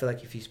 I feel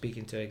like if you speak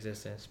into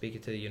existence, speak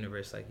into the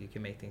universe, like you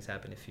can make things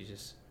happen if you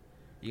just.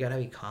 You gotta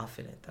be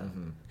confident though,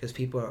 because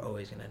people are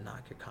always gonna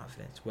knock your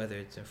confidence, whether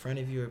it's in front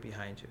of you or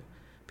behind you.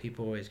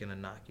 People are always gonna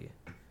knock you,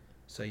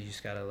 so you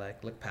just gotta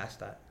like look past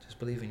that. Just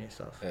believe in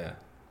yourself. Yeah.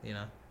 You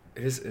know.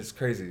 It's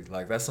crazy.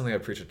 Like that's something I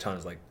preach a ton.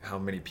 Is like how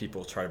many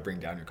people try to bring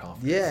down your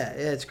confidence. Yeah,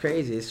 it's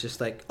crazy. It's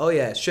just like, oh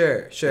yeah,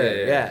 sure,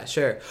 yeah,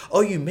 sure. Oh,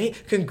 you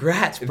made,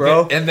 congrats,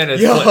 bro. And then it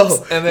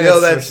flips. And then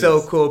that's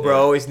so cool, bro. I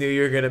always knew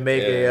you were gonna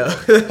make it, yo.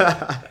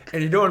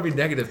 And you don't want to be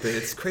negative, but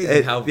it's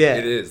crazy how it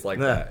is like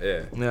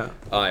that. Yeah.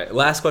 All right.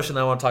 Last question.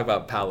 I want to talk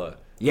about Pala.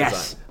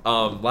 Yes.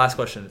 Last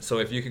question. So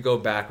if you could go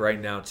back right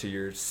now to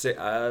your,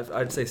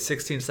 I'd say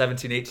 16,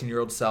 17,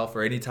 18-year-old self,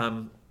 or any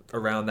time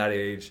around that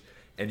age,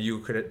 and you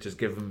could just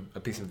give them a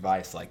piece of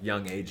advice, like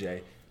young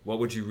AJ, what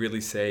would you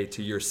really say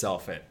to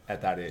yourself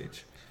at that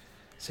age?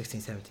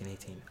 16, 17,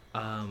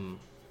 18.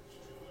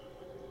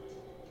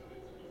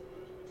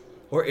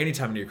 Or any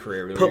time in your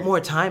career, really. Put more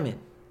time in.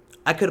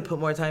 I could have put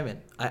more time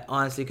in. I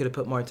honestly could have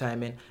put more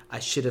time in. I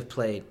should have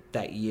played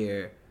that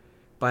year.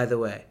 By the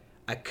way,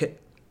 I could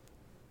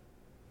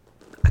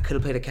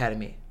have played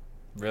academy.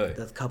 Really?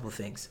 That's a couple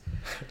things.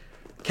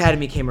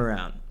 Academy came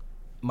around.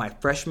 My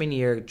freshman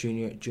year,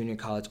 junior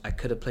college, I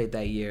could have played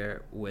that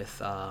year with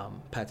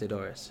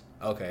Patadores.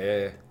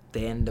 Okay, yeah.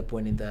 They ended up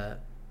winning the. I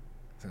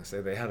was gonna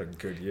say they had a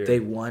good year. They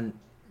won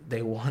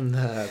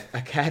the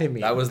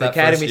academy. That was the that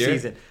academy first year?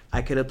 season.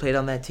 I could have played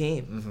on that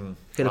team. Mm-hmm.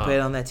 Could have played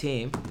on that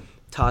team.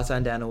 Todd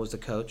Sandano was the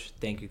coach.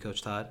 Thank you,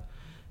 Coach Todd.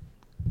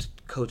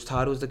 Coach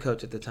Todd was the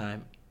coach at the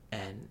time,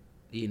 and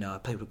I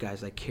played with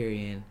guys like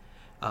Kyrian.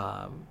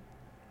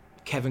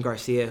 Kevin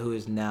Garcia, who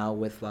is now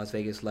with Las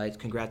Vegas Lights.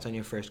 Congrats on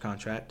your first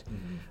contract.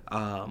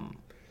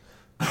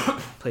 Mm-hmm.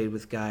 Played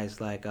with guys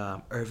like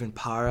Irvin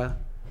Parra,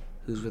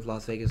 who's with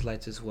Las Vegas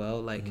Lights as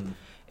well. Like,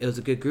 it was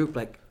a good group.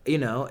 Like,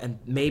 and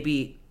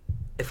maybe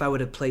if I would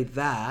have played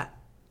that,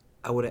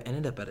 I would have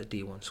ended up at a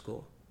D1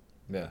 school.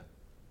 Yeah.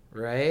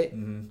 Right?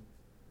 Mm-hmm.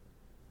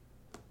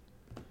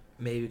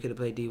 Maybe we could have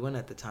played D1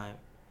 at the time.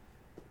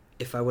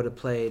 If I would have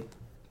played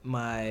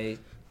my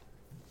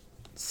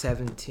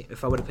 17,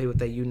 if I would have played with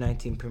that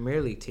U19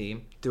 Premier League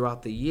team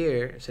throughout the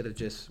year instead of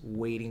just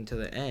waiting to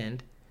the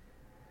end,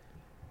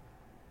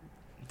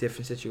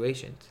 different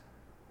situations.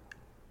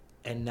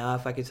 And now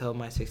if I could tell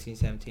my 16,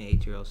 17,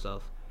 8-year-old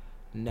self,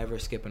 never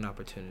skip an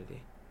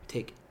opportunity.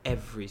 Take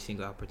every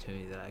single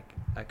opportunity that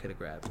I could have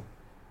grabbed.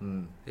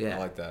 I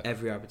like that.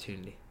 Every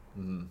opportunity.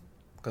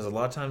 Because a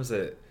lot of times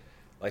that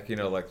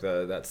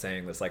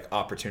saying that's like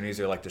opportunities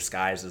are like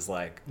disguised as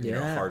like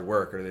hard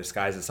work, or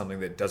disguised as something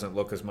that doesn't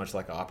look as much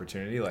like an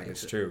opportunity. Like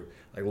it's true,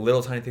 like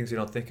little tiny things you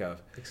don't think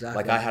of. Exactly.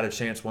 Like I had a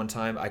chance one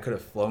time. I could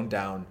have flown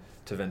down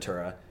to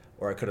Ventura,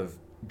 or I could have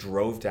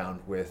drove down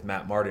with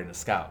Matt Martin, a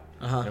scout.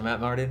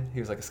 Matt Martin, he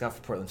was like a scout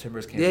for Portland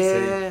Timbers,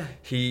 Kansas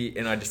City.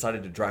 I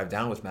decided to drive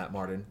down with Matt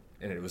Martin,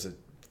 and it was a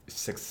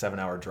 6-7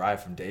 hour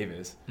drive from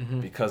Davis,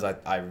 because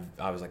I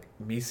was like,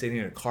 me sitting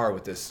in a car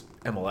with this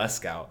MLS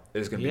scout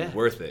is going to be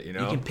worth it, You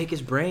can pick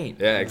his brain.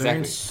 Yeah,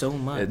 exactly. Learn so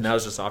much. And that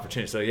was just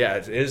opportunity. So yeah,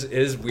 it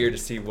is weird to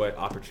see what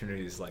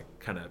opportunities like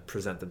kind of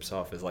present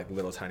themselves as like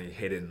little tiny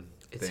hidden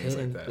things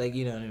like that. Like,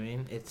 you know what I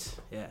mean? It's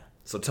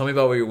So tell me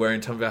about what you're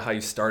wearing. Tell me about how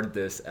you started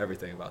this.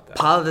 Everything about that.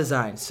 Pala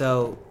Design.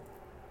 So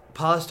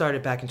Pala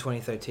started back in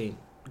 2013.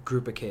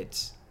 Group of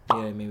kids. You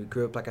know what I mean? We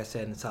grew up, like I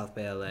said, in South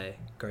Bay, LA,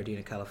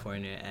 Gardena,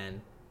 California,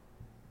 and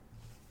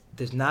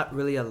there's not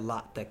really a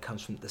lot that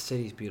comes from the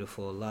city's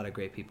beautiful, a lot of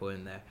great people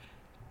in there,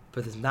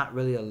 but there's not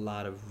really a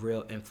lot of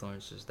real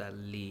influencers that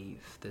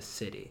leave the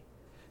city.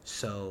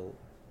 So,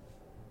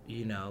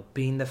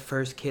 being the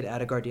first kid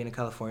out of Gardena,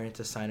 California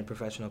to sign a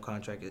professional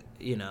contract,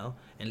 and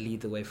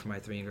lead the way for my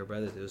 3 younger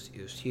brothers,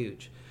 it was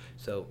huge.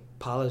 So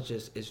Pala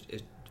just is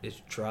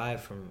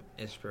drive from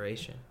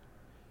inspiration,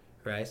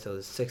 right? So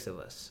there's 6 of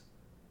us.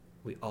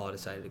 We all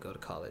decided to go to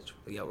college.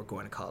 We're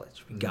going to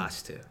college. We got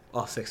to.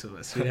 All 6 of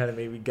us. You know what I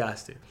mean? We got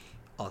to.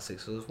 All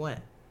 6 of us went.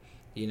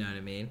 You know what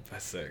I mean?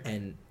 That's sick.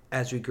 And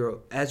as we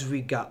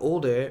got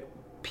older,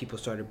 people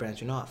started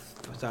branching off.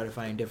 Started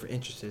finding different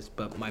interests.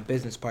 But my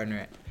business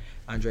partner,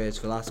 Andreas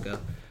Velasco,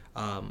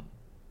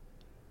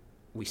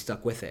 we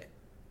stuck with it.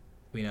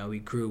 We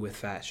grew with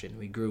fashion.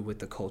 We grew with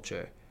the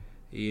culture.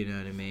 You know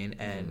what I mean?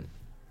 And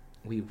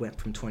we went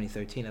from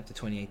 2013 up to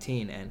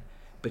 2018. And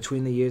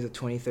between the years of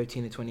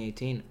 2013 and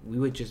 2018, we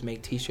would just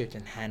make T-shirts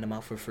and hand them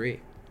out for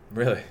free.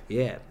 Really?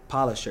 Yeah.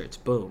 Pala shirts,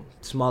 boom.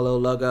 Small little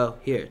logo,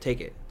 here,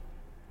 take it.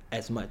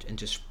 As much, and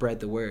just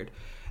spread the word.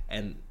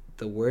 And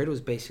the word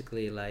was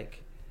basically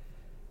like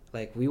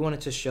we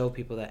wanted to show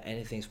people that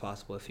anything's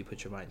possible if you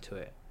put your mind to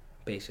it,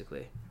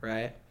 basically,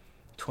 right?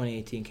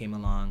 2018 came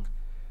along,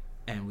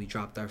 and we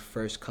dropped our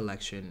first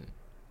collection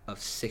of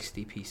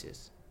 60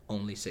 pieces.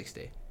 Only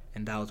 60.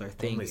 And that was our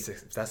thing. Only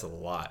 60. That's a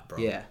lot, bro.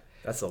 Yeah.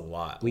 That's a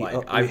lot.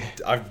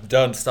 I've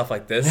done stuff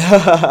like this.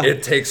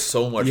 It takes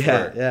so much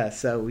work. Yeah.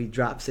 So we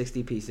dropped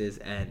 60 pieces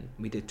and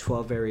we did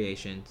 12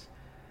 variations,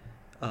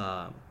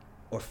 or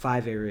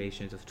 5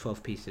 variations of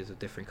 12 pieces of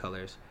different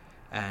colors,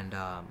 and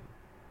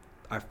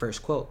our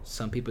first quote: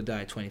 "Some people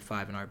die at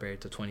 25 and aren't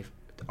buried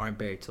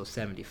till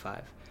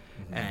 75,"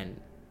 mm-hmm.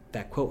 and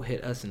that quote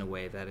hit us in a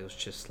way that it was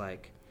just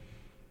like,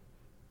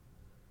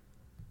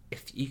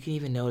 if you can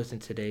even notice in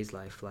today's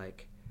life,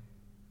 like,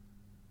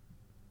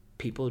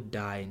 people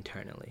die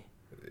internally.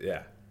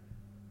 Yeah.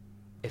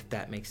 If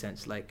that makes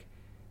sense. Like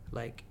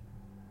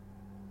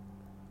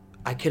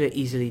I could have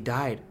easily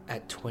died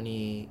at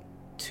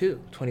 22,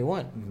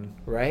 21, mm-hmm.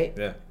 right?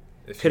 Yeah.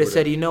 Could have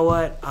said, you know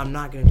what? I'm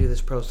not going to do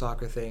this pro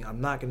soccer thing.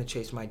 I'm not going to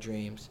chase my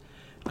dreams.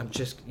 I'm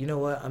just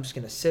going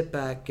to sit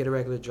back, get a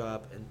regular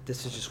job, and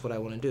this is just what I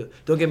want to do.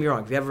 Don't get me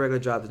wrong. If you have a regular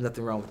job, there's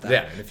nothing wrong with that.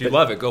 Yeah, and if you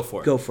love it, go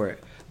for it. Go for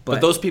it. But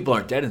those people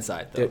aren't dead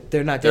inside, though.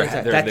 They're not dead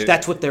inside.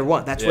 That's what they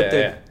want. That's what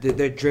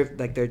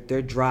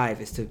their drive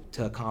is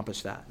to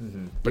accomplish that.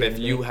 Mm-hmm. But if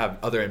you have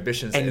other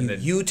ambitions and then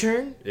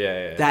U-turn,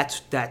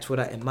 that's what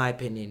in my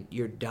opinion,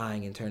 you're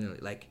dying internally.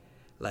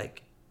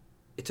 Like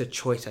it's a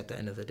choice at the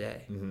end of the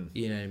day. Mm-hmm.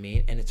 You know what I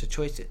mean? And it's a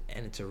choice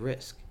and it's a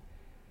risk.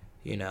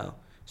 You know?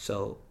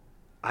 So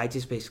I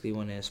just basically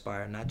want to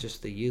inspire not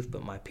just the youth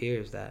but my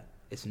peers that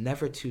it's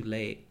never too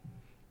late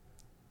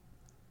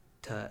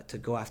to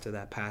go after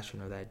that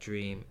passion or that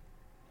dream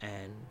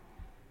and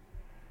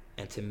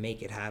to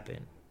make it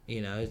happen.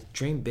 You know,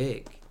 dream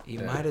big. You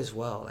might as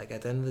well. Like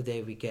at the end of the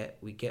day, we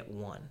get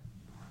one.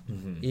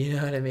 Mm-hmm. You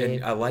know what I mean?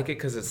 And I like it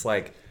because it's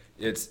like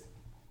it's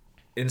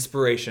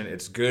inspiration.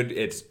 It's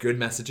good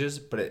messages,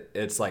 but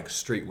it's like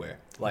streetwear.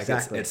 Like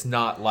exactly. It's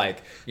not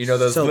like, you know,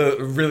 those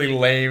really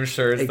lame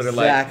shirts that are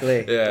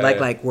like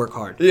like work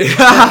hard.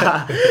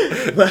 Yeah.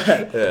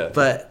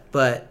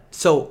 But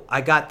so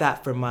I got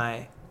that from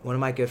one of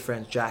my good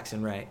friends,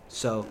 Jackson Wright.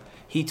 So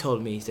he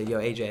told me, he said, yo,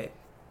 AJ,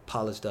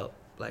 Paula's dope.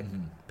 Like,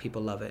 mm-hmm.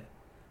 people love it.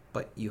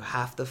 But you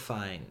have to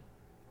find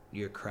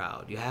your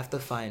crowd. You have to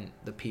find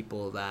the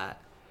people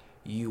that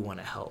you want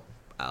to help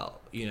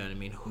out. You know what I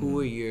mean?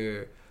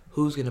 Mm-hmm.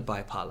 Who's going to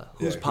buy Paula?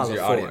 Who's Paula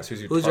for? Audience?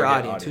 Who's your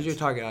audience? Who's your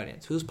target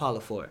audience? Who's Paula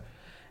for?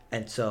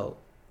 And so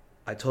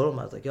I told him,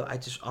 I was like, yo, I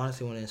just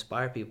honestly want to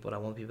inspire people, but I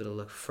want people to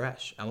look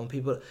fresh. I want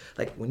people,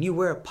 like, when you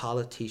wear a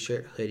Paula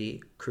t-shirt,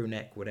 hoodie, crew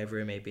neck, whatever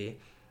it may be,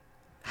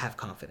 have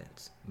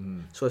confidence.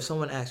 Mm. So if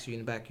someone asks you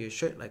in the back of your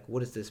shirt, like, what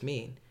does this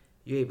mean?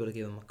 You're able to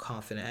give them a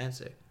confident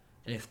answer.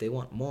 And if they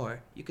want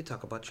more, you could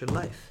talk about your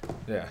life.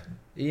 Yeah.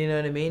 You know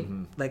what I mean?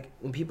 Mm-hmm. Like,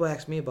 when people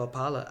ask me about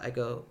Paula, I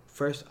go,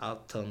 first, I'll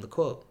tell them the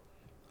quote.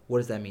 What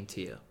does that mean to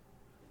you?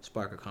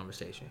 Spark a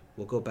conversation.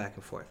 We'll go back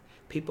and forth.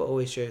 People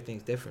always share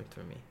things different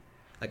from me.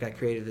 Like, I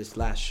created this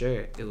last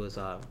shirt. It was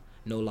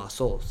No Lost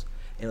Souls.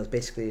 And it was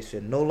basically a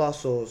shirt, No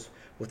Lost Souls,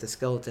 with a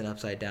skeleton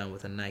upside down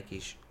with Nike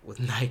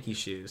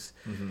shoes.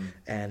 Mm-hmm.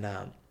 And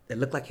it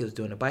looked like he was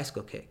doing a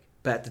bicycle kick.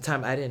 But at the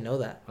time, I didn't know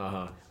that.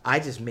 Uh-huh. I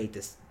just made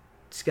this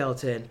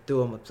skeleton,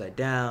 threw him upside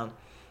down,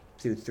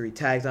 threw 3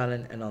 tags on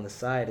it, and on the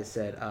side it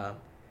said,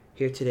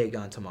 here today,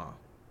 gone tomorrow.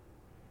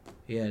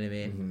 You know what I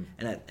mean?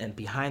 Mm-hmm. And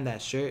behind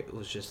that shirt, it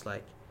was just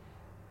like,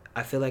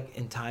 I feel like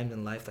in times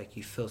in life, like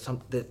you feel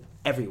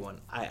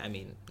everyone, I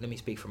mean, let me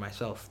speak for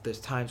myself. There's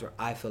times where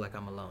I feel like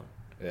I'm alone.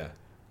 Yeah.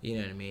 You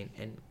know what I mean?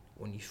 And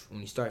when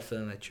you start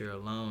feeling that you're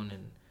alone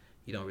and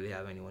you don't really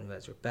have anyone who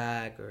has your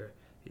back or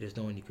there's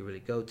no one you can really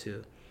go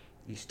to,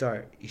 you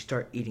start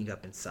eating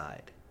up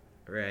inside,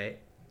 right?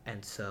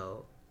 And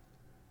so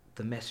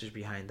the message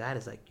behind that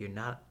is like, you're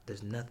not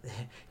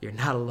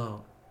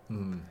alone.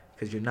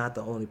 Because you're not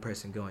the only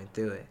person going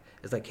through it.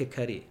 It's like Kid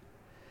Cudi.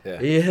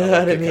 Yeah. You know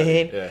what I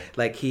mean? Yeah.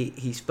 Like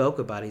he spoke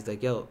about it. He's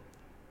like, yo,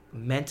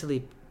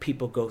 mentally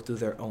people go through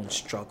their own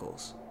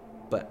struggles.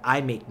 But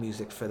I make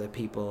music for the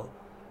people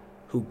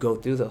who go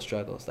through those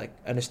struggles. Like,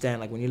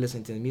 understand, like when you're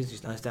listening to the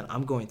music, you understand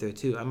I'm going through it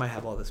too. I might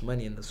have all this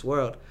money in this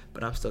world,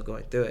 but I'm still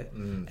going through it.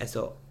 And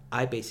so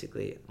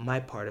my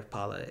part of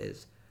Paula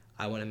is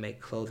I want to make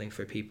clothing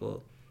for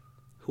people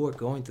who are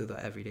going through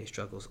the everyday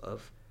struggles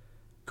of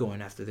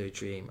going after their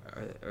dream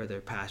or their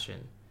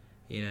passion.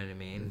 You know what I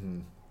mean? Mm-hmm.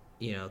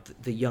 You know,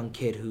 the young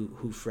kid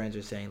who friends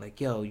are saying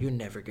like, yo, you're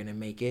never going to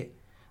make it.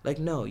 Like,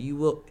 no, you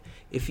will.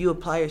 If you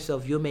apply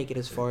yourself, you'll make it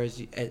as far as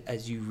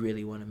you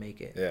really want to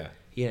make it. Yeah.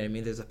 You know what I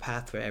mean? There's a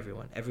path for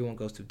everyone. Everyone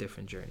goes through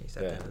different journeys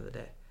at the end of the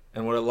day.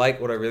 And what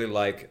I really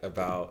like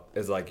about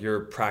is like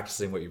you're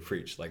practicing what you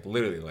preach. Like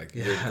literally, like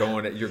you're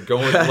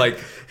going like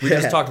we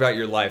just talked about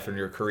your life and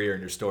your career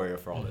and your story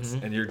for all this,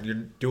 and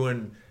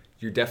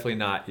you're definitely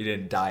not. You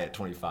didn't die at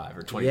 25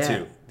 or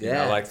 22. You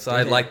know, like so.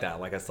 I like that.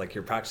 Like it's like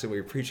you're practicing what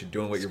you preach. You're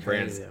doing what your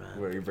brand's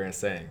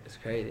saying. It's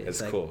crazy.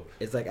 It's like, cool.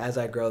 It's like as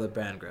I grow, the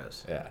brand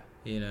grows. Yeah.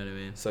 You know what I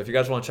mean? So if you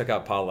guys want to check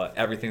out Paula,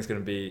 everything's going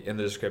to be in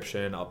the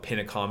description. I'll pin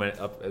a comment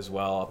up as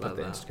well. I'll put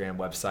the Instagram,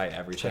 website,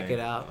 everything. Check it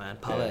out, man.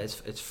 Paula,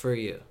 it's for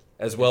you.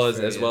 As well as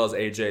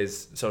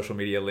AJ's social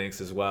media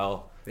links as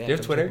well. Yeah, do you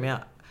have Twitter? Check me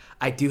out.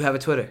 I do have a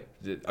Twitter.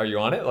 Are you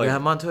on it? Like, yeah,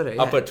 I'm on Twitter.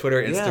 Yeah. I'll put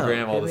Twitter,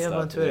 Instagram, all this stuff.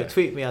 On Twitter. Yeah.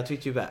 Tweet me. I'll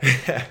tweet you back.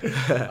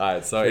 All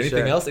right. So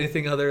anything else?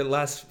 Anything other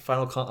last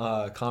final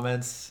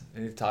comments?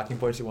 Any talking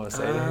points you want to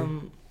say?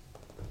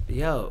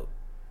 Yo,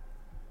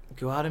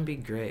 go out and be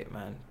great,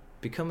 man.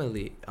 Become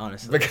elite,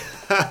 honestly.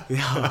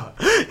 yo,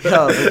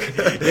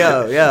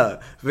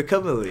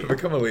 become elite.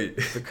 Become elite.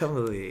 Become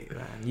elite,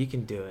 man. You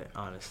can do it,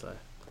 honestly.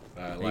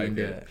 I like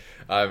it.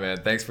 All right, man.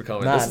 Thanks for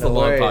coming. This is no a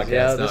long worries, podcast.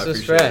 Yeah, this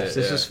was fresh.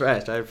 This was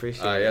fresh. I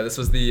appreciate it. Yeah, this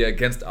was the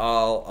Against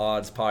All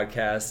Odds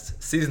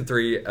podcast, Season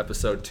 3,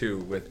 Episode 2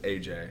 with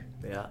AJ.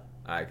 Yeah.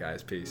 All right,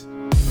 guys. Peace.